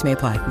and data rates may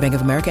apply. Bank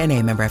of America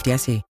N.A., member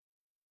FDIC.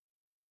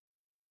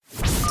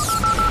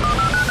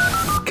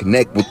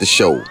 Connect with the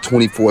show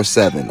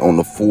 24/7 on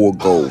the Full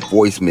Go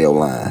voicemail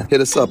line. Hit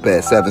us up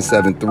at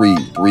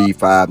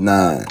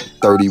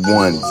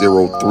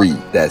 773-359-3103.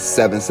 That's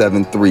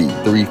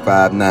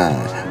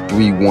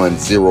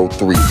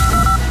 773-359-3103.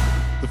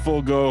 The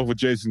Full Go with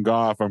Jason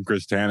Goff. I'm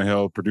Chris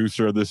Tannehill,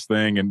 producer of this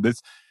thing. And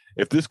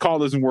if this call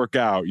doesn't work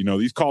out,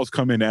 these calls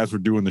come in as we're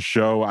doing the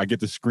show. I get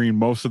to screen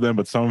most of them,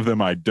 but some of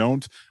them I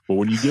don't. But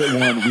when you get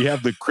one, we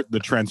have the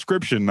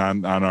transcription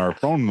on our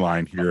phone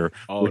line here,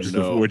 which is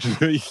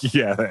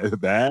yeah,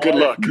 good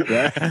luck.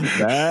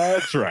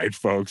 That's right,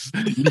 folks.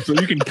 So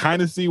you can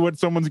kind of see what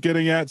someone's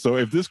getting at. So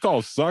if this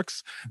call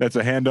sucks, that's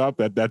a hand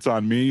up. That's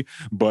on me.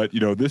 But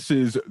this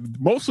is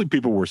mostly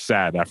people were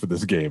sad after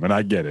this game, and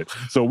I get it.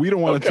 So we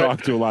don't want to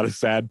talk to a lot of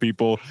sad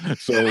people.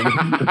 So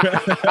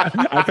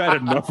I've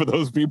had enough of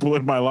those people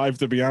in my life,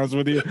 to be honest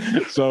with you.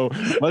 So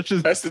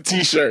that's the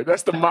t-shirt.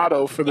 That's the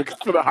motto for the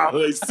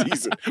holiday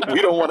season. We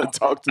don't want to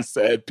talk to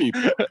sad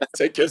people.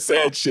 Take your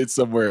sad shit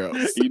somewhere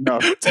else.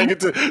 Take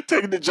it to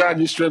John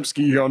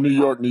Yastrzemski on New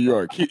York.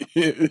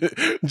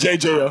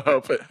 JJ will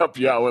help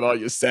you out with all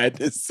your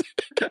sadness.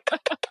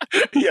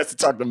 He has to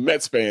talk to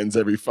Mets fans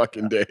every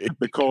fucking day.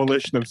 The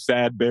coalition of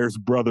sad Bears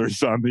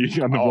brothers on the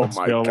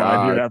voicemail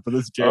line here after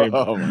this game.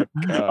 Oh my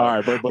God. All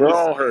right, but we're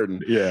all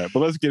hurting. Yeah, but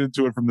let's get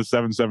into it from the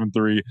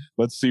 773.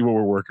 Let's see what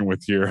we're working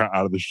with here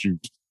out of the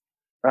chute.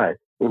 All right.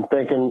 I'm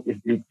thinking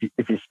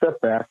if you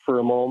step back for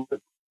a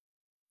moment,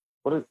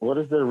 what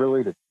is there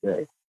really to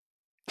say?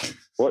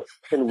 What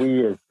can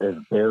we as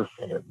Bear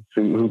fans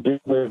who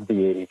did live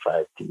the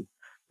 85 team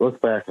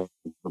look back as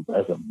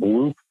a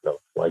blueprint of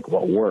like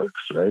what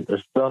works, right?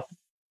 There's stuff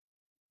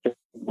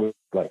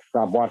like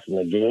stop watching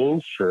the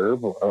games, sure,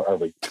 but are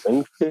we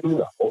going to?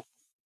 No.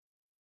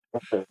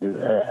 Let's do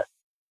that.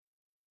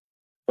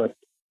 But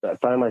I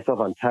find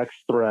myself on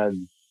text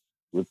threads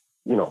with,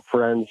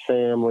 friends,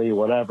 family,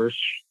 whatever,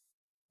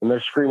 and they're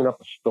screaming up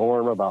a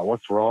storm about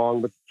what's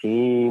wrong with the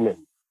team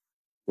and,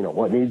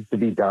 what needs to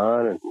be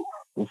done. And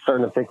I'm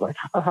starting to think like,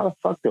 how the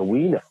fuck do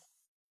we know?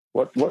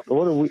 What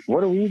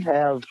do we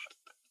have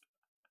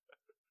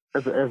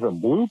as a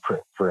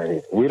blueprint for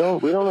anything? We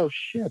don't know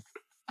shit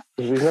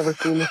because we've never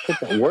seen the shit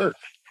that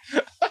works.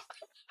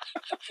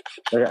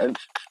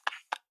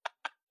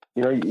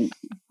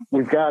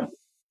 We've got,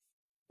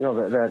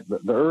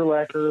 the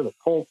Urlacher, the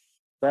Colts,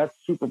 that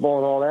Super Bowl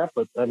and all that.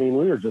 But I mean,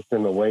 we were just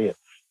in the way of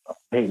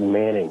Peyton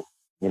Manning,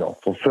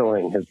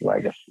 fulfilling his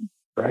legacy,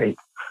 right?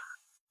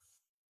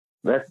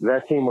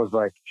 That team was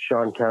like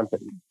Sean Kemp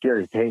and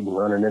Gary Payton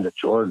running into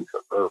Jordan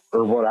or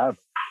whatever,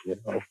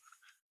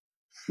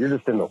 You're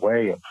just in the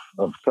way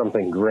of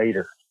something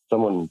greater,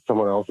 someone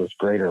else's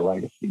greater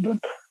legacy.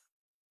 But,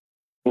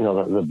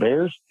 the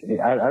Bears,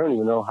 I don't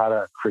even know how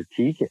to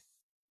critique it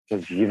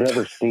because you've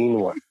never seen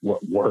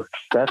what works.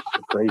 That's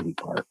the crazy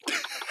part.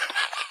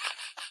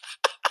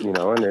 And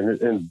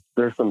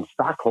there's some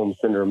Stockholm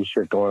syndrome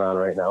shit going on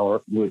right now.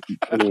 For me,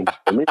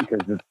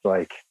 because it's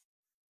like,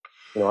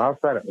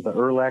 outside of the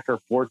Urlacher,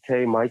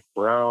 Forte, Mike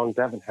Brown,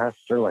 Devin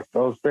Hester, like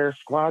those Bear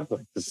squads,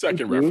 like the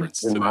second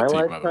reference in my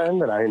lifetime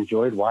that I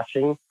enjoyed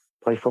watching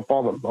play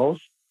football the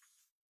most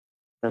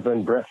have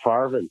been Brett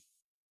Favre and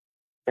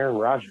Aaron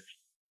Rodgers.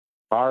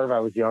 Favre, I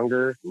was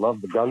younger,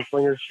 loved the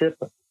gunslinger shit,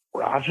 but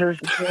Rodgers,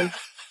 man,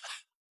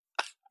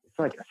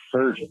 like a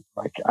surgeon.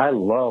 Like, I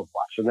love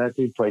watching that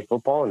dude play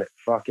football, and it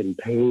fucking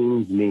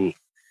pains me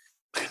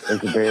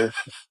as a Bears.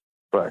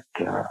 But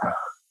I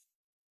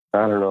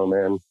don't know,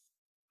 man.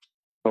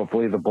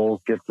 Hopefully the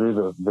Bulls get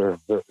through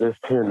this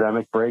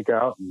pandemic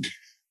breakout and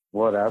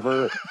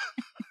whatever.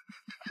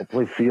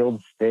 Hopefully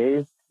Fields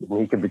stays and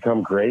he can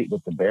become great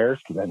with the Bears,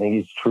 because I think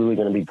he's truly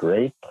going to be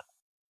great.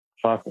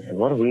 Fuck, man,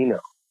 what do we know?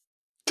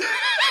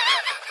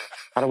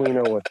 How do we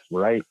know what's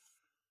right?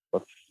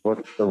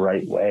 What's the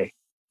right way?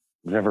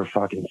 I've never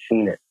fucking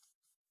seen it.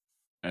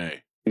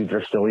 Hey. Dudes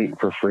are still eating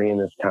for free in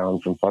this town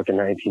from fucking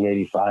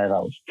 1985. I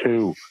was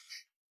 2.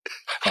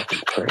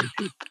 Fucking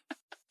crazy.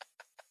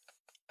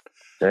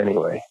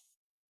 Anyway,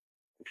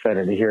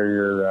 excited to hear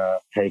your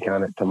take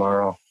on it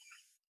tomorrow.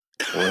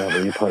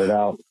 Whenever you put it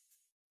out.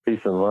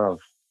 Peace and love.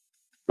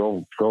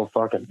 Go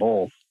fucking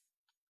Bulls.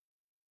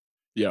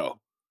 Yo,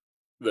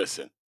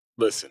 listen.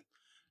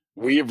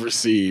 We have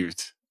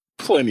received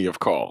plenty of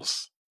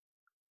calls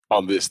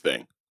on this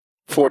thing.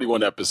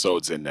 41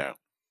 episodes in now.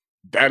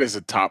 That is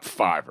a top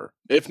 5er,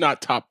 if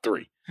not top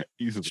 3.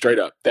 Straight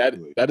up. That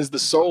is the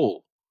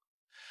soul.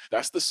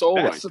 That's the soul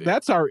right there.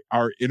 That's our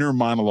inner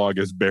monologue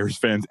as Bears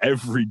fans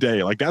every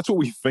day. Like, that's what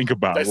we think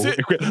about. That's it.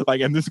 Like,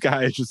 and this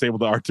guy is just able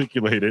to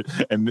articulate it,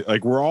 and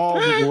like we're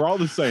all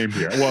the same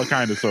here. Well,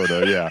 kind of, sort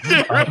of, yeah.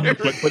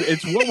 But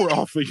it's what we're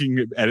all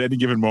thinking at any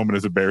given moment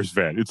as a Bears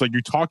fan. It's like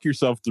you talk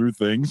yourself through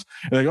things,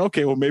 and like,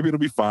 okay, well, maybe it'll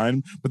be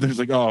fine. But then it's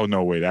like, oh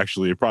no, wait,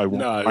 actually, it probably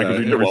won't, because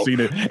we've never seen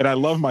it. And I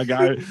love my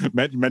guy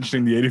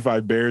mentioning the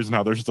 '85 Bears and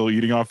how they're still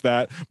eating off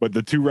that. But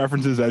the 2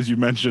 references, as you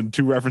mentioned,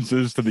 2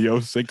 references to the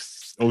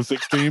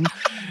 06 team,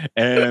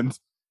 and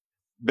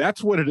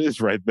that's what it is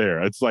right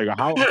there. It's like,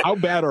 how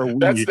bad are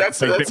we?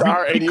 That's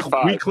our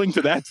 85. We cling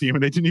to that team,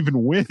 and they didn't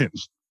even win.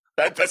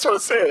 That's what I'm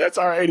saying. That's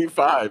our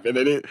 85, and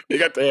then they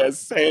got their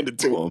ass handed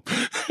to them.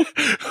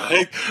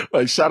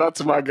 like shout out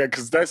to my guy,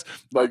 because that's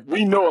like,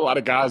 we know a lot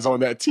of guys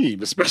on that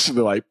team,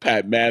 especially like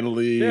Pat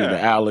Manley and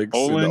Alex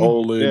and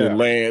Olin and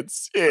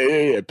Lance,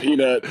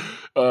 Peanut.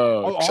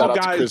 Shout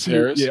out to Chris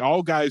Harris. Yeah,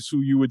 all guys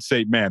who you would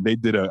say, man, they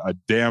did a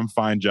damn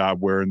fine job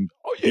wearing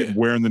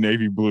the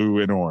navy blue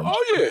and orange.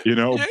 Oh yeah, you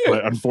know.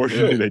 But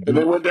unfortunately, they didn't. And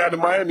they went down to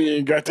Miami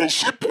and got that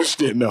shit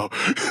pushed in. Though,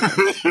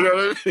 you know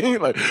what I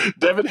mean? Like,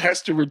 Devin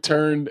Hester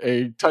returned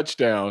a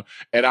touchdown,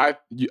 and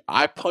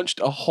I punched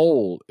a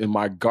hole in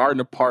my garden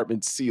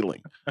apartment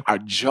ceiling. I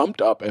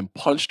jumped up and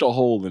punched a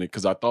hole in it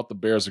because I thought the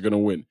Bears were going to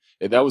win.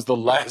 And that was the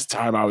last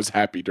time I was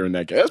happy during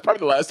that game. That's probably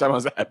the last time I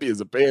was happy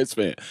as a Bears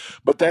fan.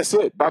 But that's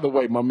it. By the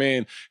way, my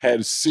man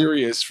had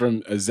Sirius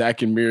from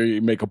Zach and Miri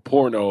Make a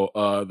Porno,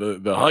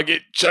 the hug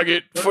it, chug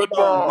it,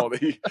 football.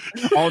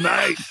 All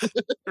night.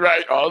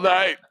 Right, all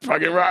night.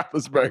 Fucking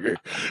Roethlisberger.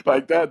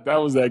 Like that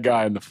was that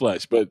guy in the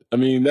flesh. But, I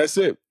mean, that's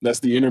it. That's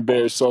the inner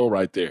Bears soul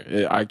right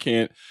there. I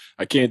can't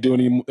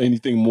do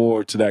anything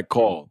more to that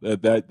call.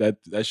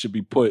 That should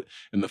be put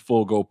in the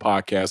Full Go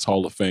Podcast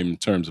Hall of Fame in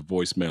terms of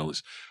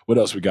voicemailers. What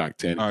else we got,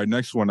 Tanny? All right,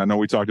 next one. I know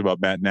we talked about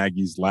Matt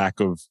Nagy's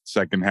lack of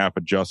second half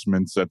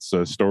adjustments. That's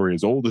a story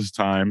as old as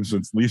time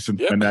since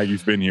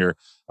Nagy's been here.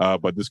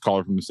 But this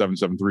caller from the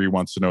 773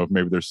 wants to know if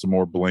maybe there's some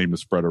more blame to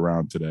spread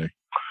around today.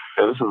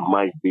 Yeah, this is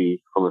Mike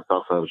B from the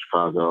south side of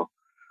Chicago.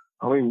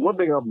 I mean, one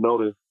thing I've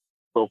noticed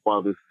so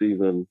far this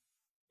season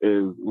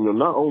is,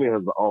 not only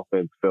has the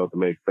offense failed to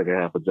make second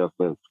half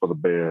adjustments for the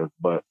Bears,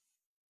 but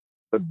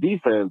the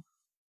defense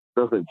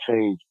doesn't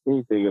change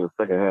anything in the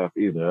second half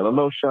either. And I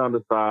know Sean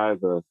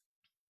Desai's a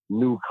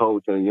new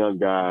coach and a young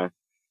guy.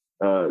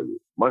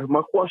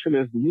 My question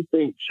is, do you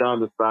think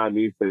Sean Desai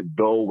needs to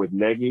go with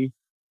Nagy,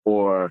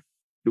 or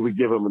do we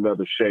give him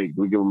another shake?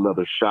 Do we give him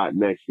another shot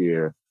next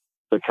year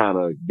to kind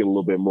of get a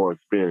little bit more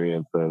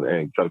experience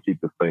and try to keep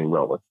this thing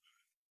rolling?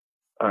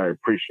 I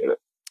appreciate it.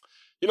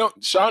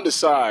 Sean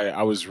Desai,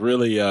 I was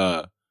really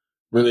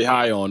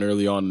high on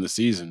early on in the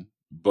season.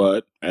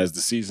 But as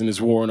the season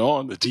is worn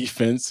on, the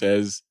defense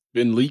has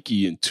been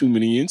leaky in too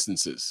many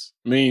instances.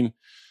 I mean,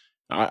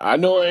 I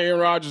know Aaron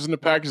Rodgers and the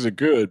Packers are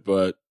good,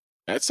 but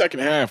that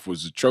second half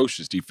was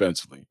atrocious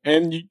defensively.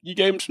 And you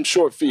gave him some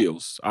short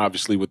fields,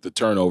 obviously, with the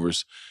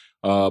turnovers.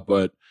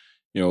 But,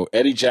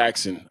 Eddie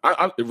Jackson,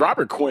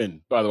 Robert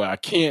Quinn, by the way,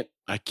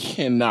 I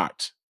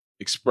cannot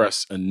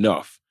express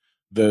enough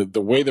the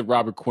way that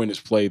Robert Quinn has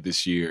played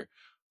this year.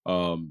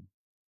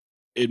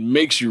 It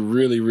makes you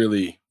really,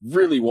 really,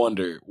 really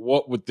wonder,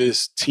 what would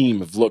this team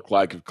have looked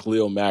like if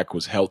Khalil Mack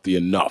was healthy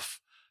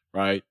enough,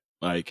 right?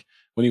 Like,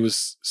 when he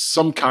was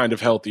some kind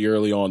of healthy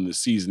early on in the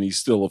season, he's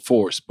still a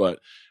force. But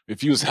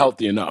if he was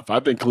healthy enough, I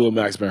think Khalil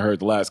Mack's been hurt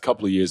the last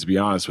couple of years, to be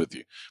honest with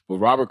you. But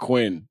Robert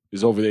Quinn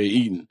is over there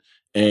eating,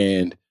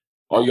 and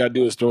all you got to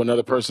do is throw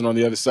another person on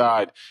the other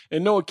side.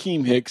 And no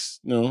Akeem Hicks,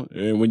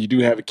 and when you do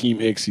have Akeem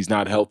Hicks, he's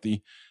not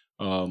healthy.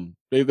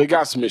 They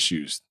got some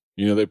issues.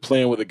 You know, they're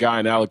playing with a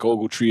guy in Alec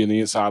Ogletree in the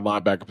inside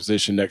linebacker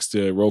position next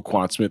to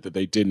Roquan Smith that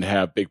they didn't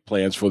have big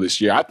plans for this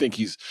year. I think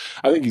he's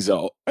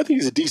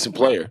a decent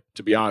player,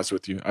 to be honest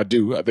with you. I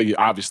do. I think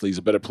obviously he's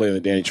a better player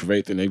than Danny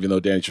Trevathan, even though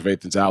Danny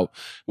Trevathan's out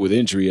with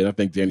injury, and I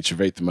think Danny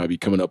Trevathan might be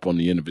coming up on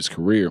the end of his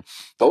career.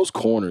 Those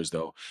corners,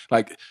 though,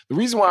 like the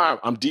reason why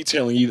I'm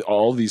detailing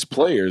all these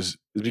players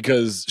is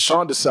because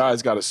Sean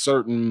Desai's got a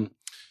certain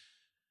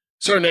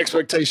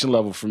expectation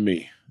level from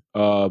me.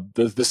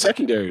 The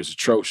secondary is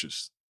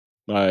atrocious.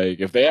 Like,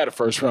 if they had a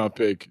first-round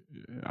pick,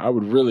 I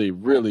would really,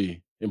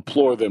 really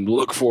implore them to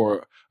look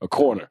for a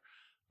corner.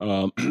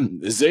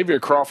 Xavier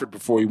Crawford,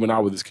 before he went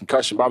out with his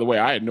concussion, by the way,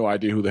 I had no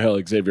idea who the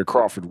hell Xavier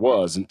Crawford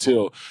was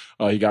until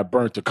he got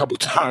burnt a couple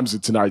times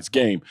in tonight's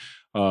game.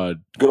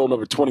 Good old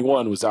number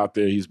 21 was out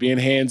there. He was being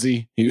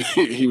handsy.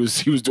 He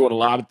was doing a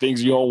lot of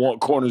things you don't want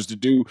corners to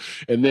do,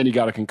 and then he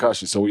got a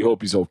concussion. So we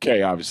hope he's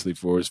okay, obviously,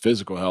 for his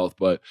physical health.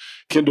 But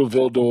Kendall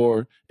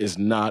Vildor is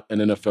not an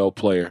NFL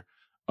player.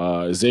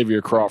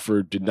 Xavier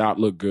Crawford did not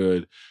look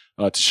good.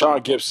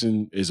 Tashawn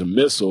Gibson is a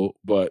missile,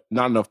 but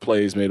not enough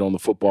plays made on the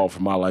football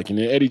for my liking.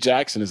 And Eddie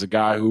Jackson is a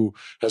guy who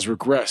has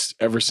regressed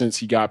ever since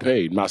he got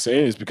paid. I'm not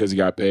saying it's because he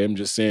got paid. I'm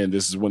just saying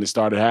this is when it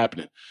started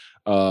happening.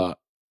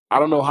 I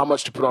don't know how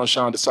much to put on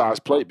Sean Desai's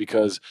plate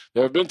because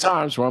there have been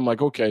times where I'm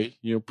like, okay,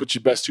 you know, put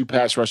your best two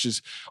pass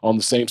rushes on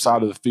the same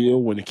side of the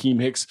field. When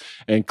Akeem Hicks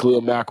and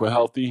Khalil Mack were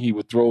healthy, he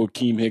would throw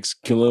Akeem Hicks,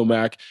 Khalil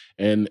Mack,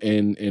 and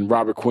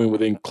Robert Quinn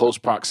within close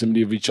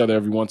proximity of each other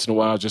every once in a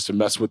while just to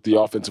mess with the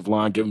offensive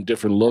line, give them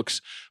different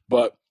looks.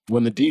 But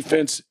when the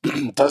defense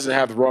doesn't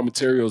have the raw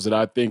materials that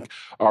I think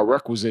are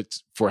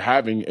requisite for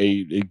having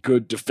a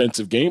good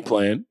defensive game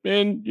plan,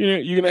 then you know,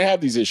 you're going to have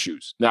these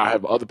issues. Now,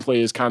 have other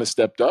players kind of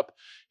stepped up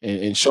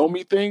and show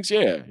me things?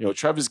 Yeah. You know,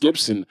 Travis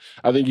Gibson,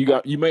 I think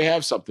you may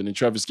have something in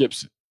Travis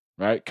Gibson,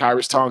 right?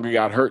 Kyrus Tonga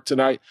got hurt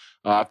tonight.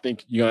 I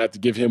think you're going to have to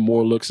give him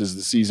more looks as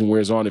the season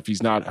wears on if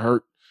he's not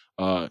hurt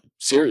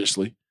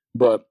seriously.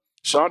 But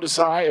Sean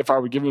Desai, if I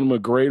were giving him a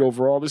grade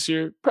overall this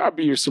year,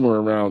 probably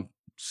somewhere around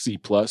C+,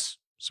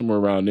 somewhere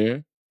around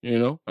there. You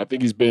know, I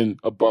think he's been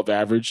above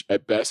average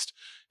at best.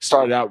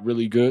 Started out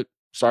really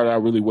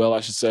well,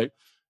 I should say.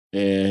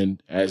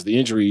 And as the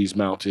injuries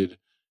mounted,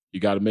 you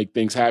got to make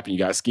things happen. You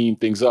got to scheme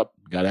things up.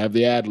 You got to have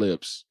the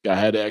ad-libs. Got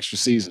to have the extra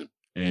season.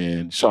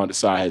 And Sean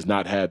Desai has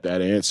not had that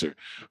answer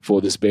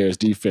for this Bears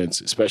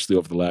defense, especially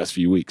over the last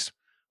few weeks.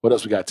 What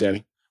else we got,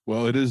 Tanny?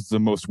 Well, it is the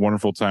most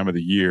wonderful time of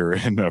the year,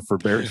 and for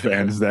Bears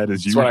fans,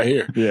 that's what I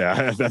hear.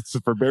 Yeah, that's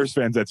for Bears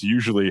fans. That's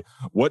usually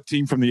what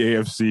team from the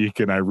AFC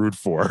can I root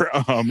for?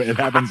 It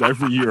happens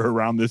every year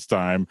around this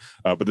time.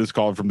 But this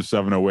caller from the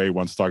 708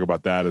 wants to talk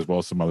about that as well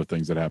as some other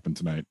things that happened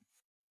tonight.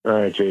 All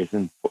right,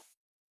 Jason.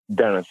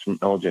 Dennis from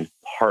Elgin,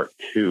 part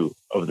 2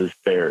 of this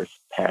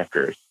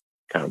Bears-Packers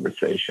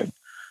conversation.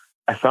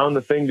 I found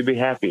the thing to be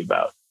happy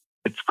about.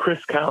 It's Chris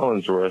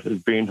Collinsworth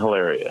is being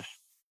hilarious,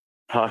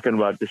 talking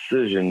about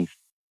decisions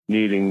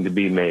needing to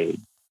be made.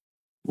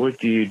 What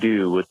do you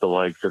do with the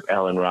likes of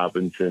Allen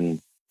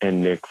Robinson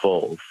and Nick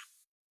Foles?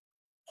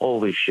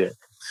 Holy shit.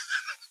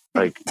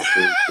 Like,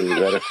 is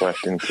that a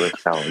question, Chris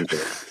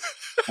Collinsworth?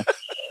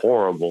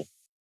 Horrible,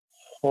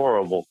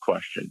 horrible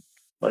question.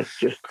 Like,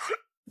 just,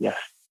 yes.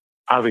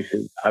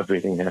 Obviously,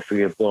 everything has to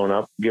get blown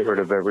up. Get rid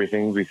of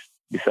everything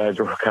besides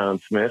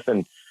Roquan Smith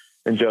and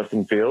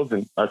Justin Fields.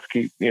 And let's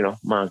keep,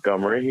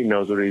 Montgomery. He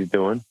knows what he's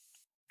doing.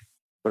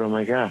 But, oh,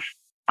 my gosh.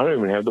 I don't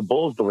even have the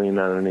Bulls to lean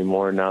on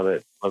anymore now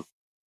that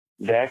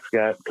Zach's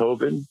got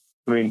COVID.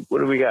 I mean, what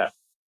do we got?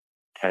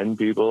 10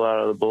 people out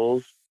of the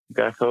Bulls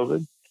got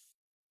COVID?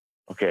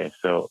 Okay,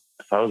 so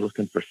if I was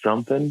looking for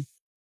something,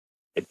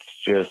 it's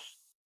just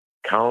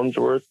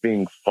Collinsworth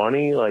being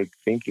funny, like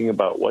thinking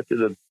about what do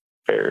the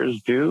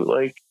Bears do?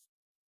 Like,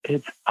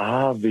 it's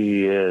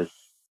obvious,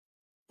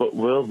 but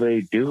will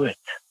they do it?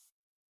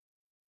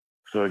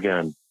 So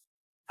again,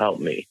 help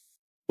me.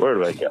 Where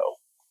do I go?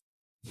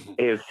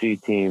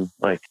 AFC team,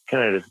 like, can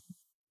I just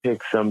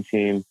pick some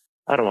team?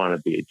 I don't want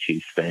to be a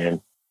Chiefs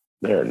fan.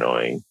 They're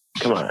annoying.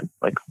 Come on.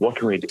 Like, what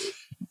can we do?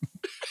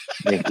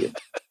 Thank you.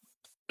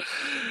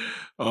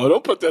 Oh,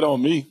 don't put that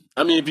on me.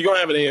 I mean, if you're going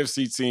to have an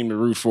AFC team to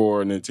root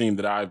for and a team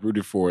that I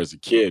rooted for as a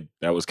kid,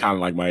 that was kind of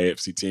like my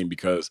AFC team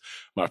because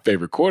my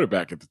favorite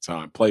quarterback at the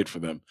time played for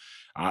them.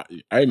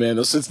 Hey, man,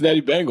 those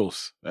Cincinnati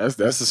Bengals, that's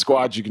the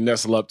squad you can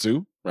nestle up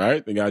to,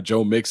 right? They got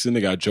Joe Mixon. They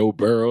got Joe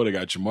Burrow. They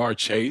got Jamar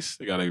Chase.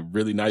 They got a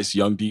really nice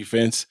young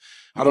defense.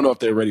 I don't know if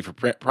they're ready for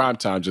prime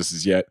time just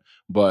as yet,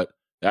 but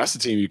that's the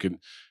team you can,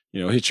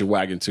 hit your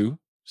wagon to.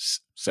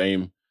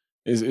 Same.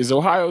 Is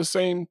Ohio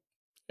same?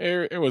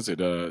 Was it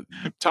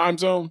time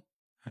zone?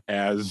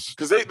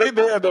 Because they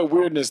have that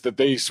weirdness that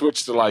they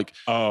switched to like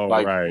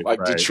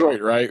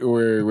Detroit, right?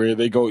 Where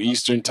they go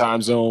Eastern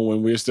time zone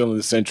when we're still in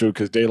the Central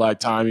because daylight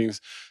timings.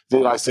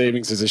 Daylight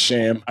savings is a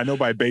sham. I know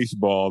by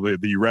baseball,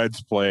 the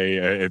Reds play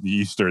at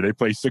Easter. They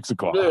play 6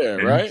 o'clock. Yeah,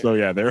 right. So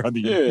yeah, they're on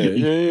the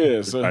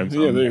yeah. So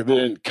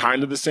they're in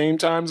kind of the same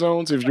time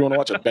zones. If you want to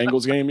watch a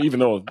Bengals game, even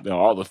though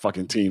all the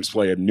fucking teams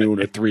play at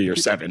noon or 3 or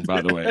 7,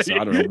 by the way. So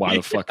I don't know why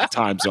the fucking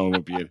time zone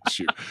would be an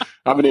issue.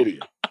 I'm an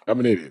idiot.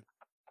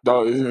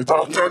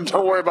 Don't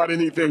worry about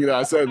anything that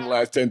I said in the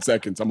last 10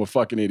 seconds. I'm a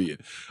fucking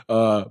idiot.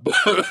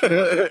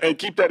 And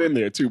keep that in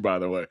there too, by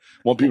the way.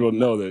 Want people to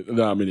know that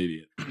I'm an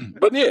idiot.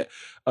 But yeah,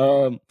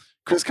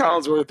 Chris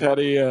Collinsworth had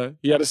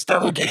a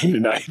stellar game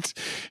tonight.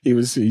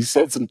 He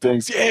said some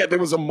things. Yeah, there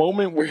was a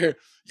moment where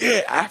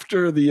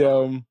after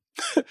the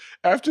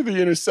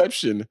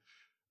interception,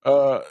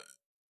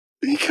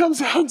 he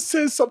comes out and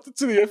says something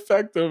to the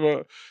effect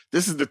of,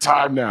 "This is the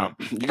time now.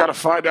 You got to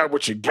find out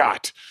what you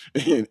got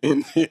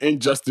in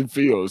Justin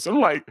Fields." I'm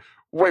like,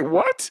 wait,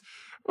 what?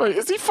 Like,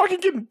 is he fucking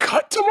getting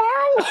cut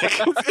tomorrow?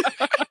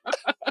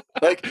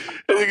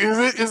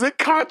 Is it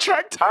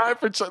contract time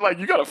for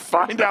you got to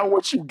find out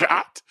what you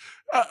got?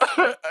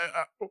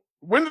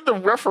 When did the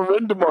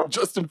referendum on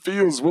Justin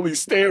Fields, will he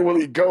stay or will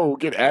he go,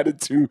 get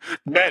added to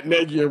Matt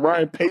Nagy and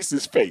Ryan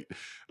Pace's fate?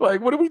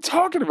 Like, what are we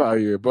talking about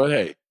here? But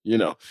hey,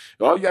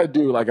 all you got to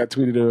do, like I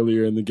tweeted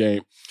earlier in the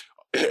game,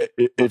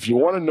 if you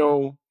want to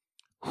know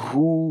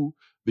who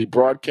the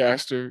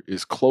broadcaster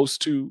is close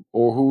to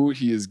or who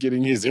he is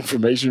getting his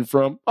information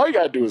from, all you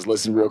got to do is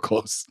listen real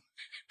close.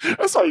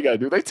 That's all you got to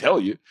do. They tell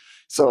you.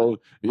 So,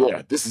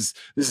 yeah, this is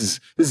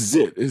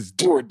it. It's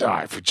do or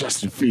die for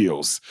Justin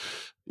Fields,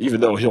 even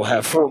though he'll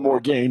have 4 more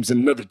games in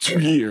another 2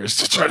 years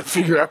to try to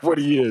figure out what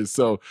he is.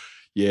 So,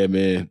 yeah,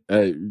 man,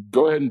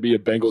 go ahead and be a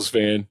Bengals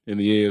fan in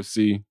the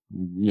AFC.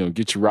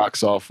 Get your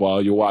rocks off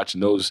while you're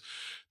watching those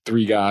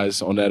 3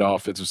 guys on that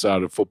offensive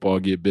side of the football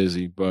get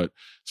busy. But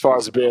as far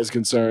as the Bears are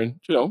concerned,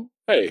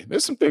 hey,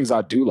 there's some things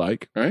I do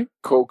like, right?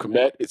 Cole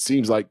Kmet, it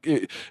seems like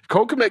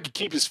Cole Kmet can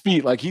keep his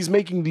feet. Like, he's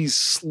making these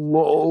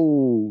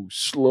slow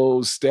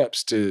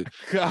steps to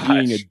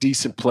being a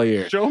decent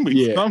player. Show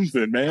me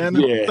something, man.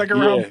 Yeah, Second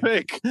round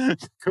pick.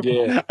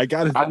 I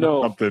got to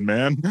know something,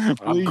 man.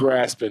 Please.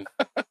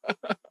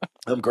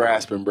 I'm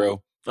grasping,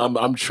 bro.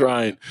 I'm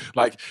trying.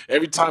 Like,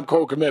 every time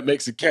Cole Kmet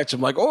makes a catch,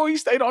 I'm like, oh, he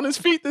stayed on his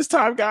feet this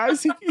time,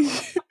 guys.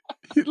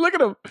 Look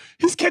at him.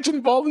 He's catching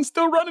the ball and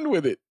still running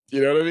with it.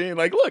 You know what I mean?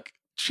 Like, look,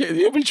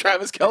 he'll be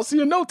Travis Kelce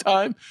in no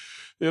time.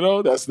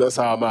 That's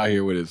how I'm out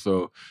here with it.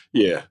 So,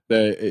 yeah,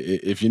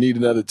 if you need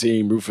another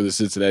team, root for the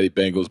Cincinnati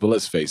Bengals. But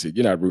let's face it,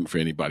 you're not rooting for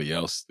anybody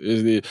else.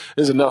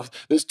 There's enough.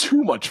 There's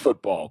too much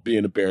football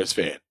being a Bears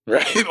fan,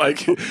 right?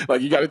 Like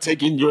you got to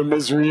take in your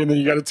misery and then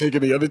you got to take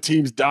in the other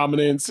team's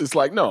dominance. It's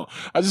like, no,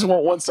 I just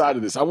want one side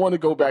of this. I want to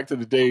go back to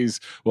the days,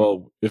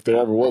 well, if there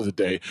ever was a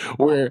day,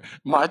 where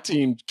my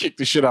team kicked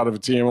the shit out of a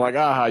team. I'm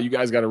like, you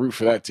guys got to root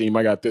for that team.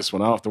 I got this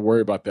one. I don't have to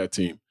worry about that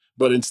team.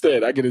 But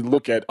instead, I get to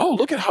look at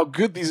how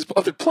good these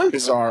other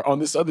players are on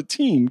this other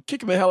team,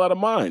 kicking the hell out of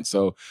mine.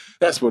 So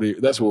that's where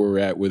we're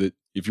at with it.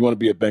 If you want to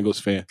be a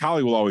Bengals fan,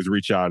 Collie will always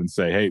reach out and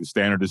say, "Hey, the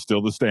standard is still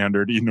the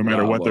standard, no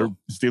matter what their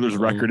Steelers'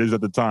 record is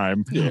at the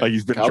time." Yeah. Like,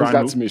 he's been Collie's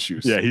got some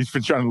issues. Yeah, he's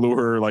been trying to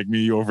lure like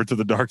me over to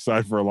the dark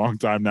side for a long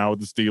time now with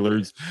the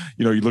Steelers.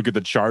 You look at the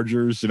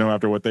Chargers.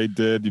 After what they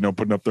did,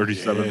 putting up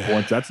 37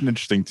 points. That's an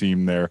interesting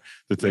team there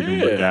to take a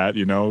look at.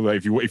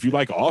 Like, if you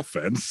like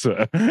offense,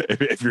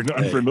 if you're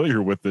not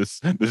familiar with this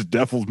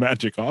Devil's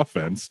Magic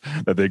offense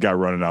that they got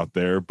running out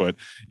there, but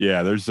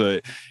yeah, there's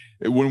a.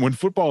 When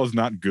football is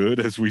not good,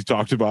 as we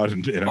talked about in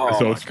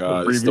episodes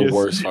previous, it's the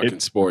worst fucking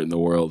sport in the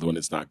world when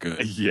it's not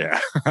good. Yeah,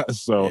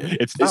 so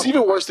it's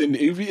even worse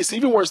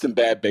than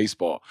bad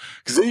baseball.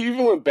 Because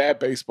even with bad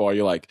baseball,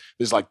 you're like,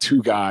 there's like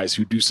 2 guys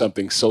who do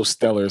something so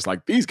stellar. It's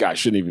like, these guys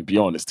shouldn't even be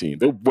on this team.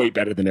 They're way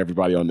better than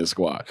everybody on this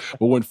squad.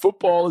 But when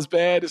football is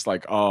bad, it's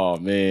like, oh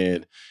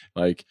man,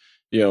 like.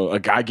 A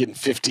guy getting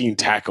 15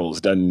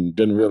 tackles doesn't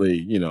really,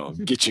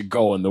 get you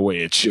going the way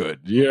it should.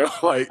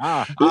 But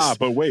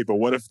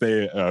what if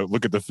they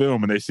look at the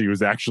film and they see it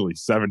was actually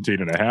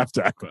 17 and a half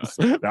tackles?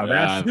 Now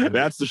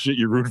that's the shit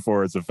you root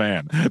for as a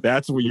fan.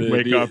 That's when you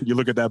wake up, you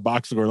look at that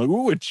box score like,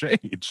 ooh, it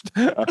changed.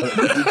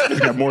 He's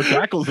got more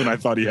tackles than I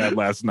thought he had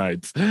last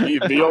night.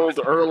 The old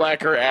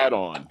Urlacher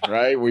add-on,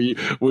 right? Where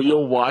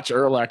you'll watch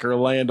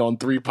Urlacher land on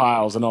 3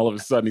 piles and all of a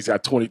sudden he's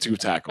got 22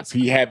 tackles.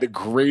 He had the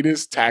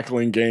greatest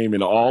tackling game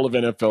in all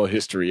of NFL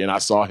history, and I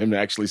saw him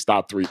actually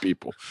stop 3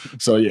 people.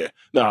 So yeah,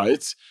 no,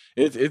 it's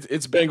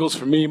Bengals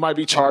for me. It might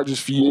be Chargers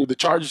for you. The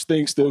Chargers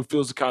thing still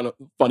feels kind of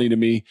funny to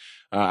me.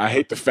 I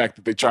hate the fact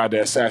that they tried to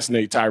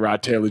assassinate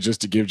Tyrod Taylor just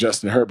to give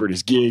Justin Herbert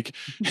his gig.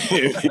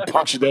 He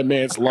punctured that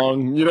man's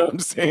lung. You know what I'm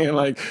saying?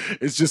 Like,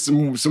 it's just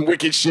some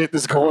wicked shit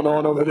that's going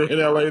on over there in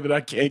LA that I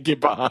can't get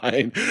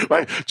behind.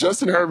 Like,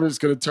 Justin Herbert is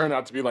going to turn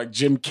out to be like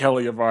Jim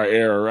Kelly of our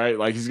era, right?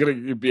 Like, he's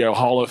going to be a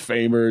Hall of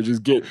Famer.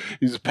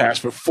 He's pass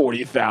for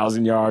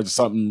 40,000 yards or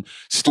something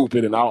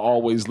stupid. And I'll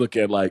always look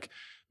at like,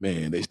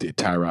 man, they did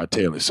Tyrod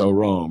Taylor so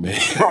wrong, man.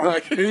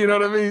 Like, you know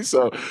what I mean?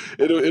 So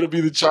it'll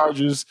be the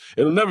Chargers.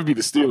 It'll never be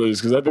the Steelers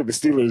because I think the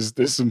Steelers,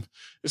 there's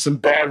some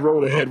bad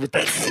road ahead with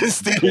that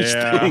Steelers thing.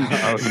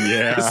 Oh,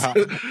 yeah.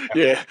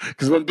 Yeah,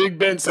 because when Big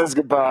Ben says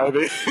goodbye,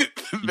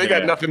 they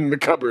got nothing in the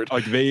cupboard.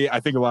 Like I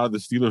think a lot of the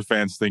Steelers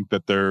fans think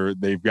that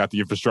they've got the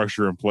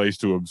infrastructure in place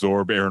to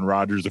absorb Aaron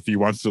Rodgers if he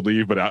wants to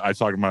leave. But I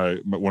talked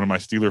to one of my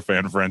Steeler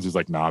fan friends. He's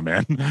like, nah,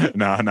 man,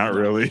 nah, not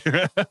really.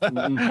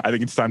 I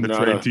think it's time to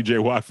trade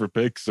TJ Watt for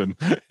picks and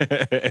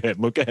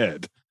look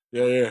ahead.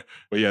 Yeah.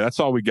 But yeah,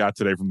 that's all we got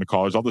today from the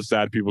callers. All the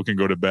sad people can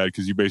go to bed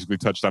because you basically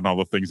touched on all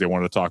the things they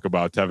wanted to talk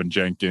about: Tevin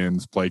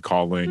Jenkins, play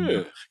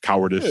calling,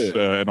 cowardice,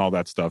 and all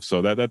that stuff.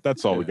 So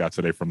that's all we got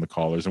today from the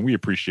callers, and we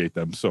appreciate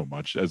them so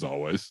much as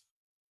always.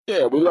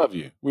 Yeah, we love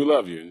you. We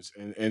love you.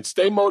 And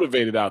stay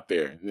motivated out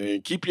there.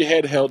 And keep your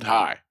head held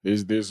high.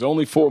 There's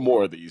only 4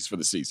 more of these for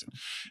the season.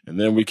 And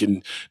then we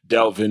can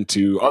delve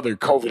into other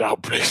COVID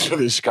outbreaks for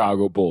the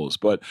Chicago Bulls.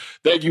 But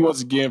thank you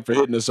once again for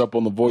hitting us up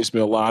on the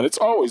voicemail line. It's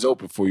always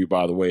open for you,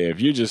 by the way. If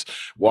you're just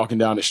walking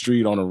down the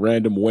street on a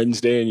random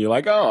Wednesday and you're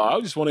like, oh, I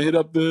just want to hit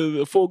up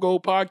the Full Goal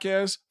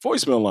Podcast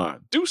voicemail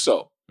line, do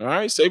so. All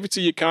right, save it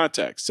to your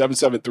contacts,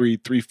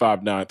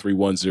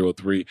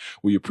 773-359-3103.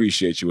 We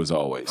appreciate you as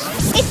always.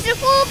 It's the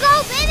Full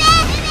Go, baby!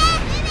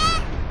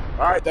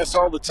 All right, that's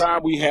all the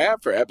time we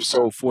have for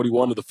episode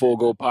 41 of the Full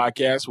Go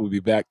Podcast. We'll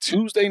be back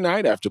Tuesday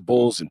night after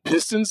Bulls and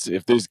Pistons.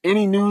 If there's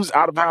any news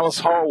out of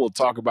Hallis Hall, we'll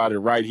talk about it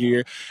right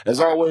here.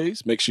 As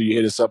always, make sure you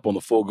hit us up on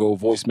the Full Go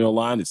voicemail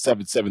line at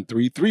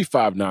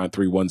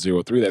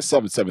 773-359-3103. That's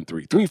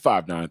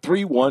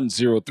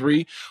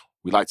 773-359-3103.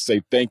 We'd like to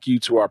say thank you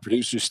to our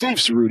producers, Steve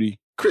Cerruti,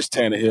 Chris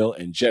Tannehill,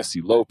 and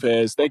Jesse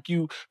Lopez. Thank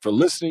you for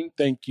listening.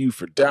 Thank you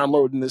for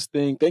downloading this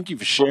thing. Thank you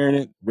for sharing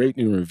it,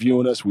 rating and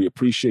reviewing us. We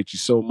appreciate you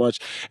so much.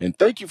 And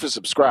thank you for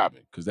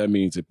subscribing, because that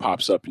means it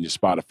pops up in your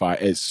Spotify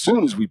as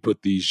soon as we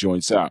put these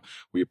joints out.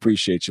 We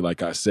appreciate you,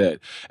 like I said.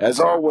 As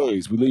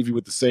always, we leave you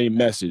with the same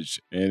message,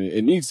 and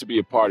it needs to be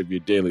a part of your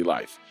daily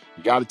life.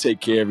 You got to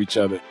take care of each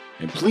other.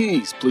 And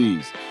please,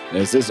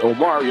 as this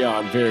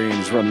Omarion variant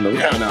is running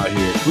around out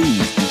here,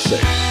 please be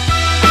safe.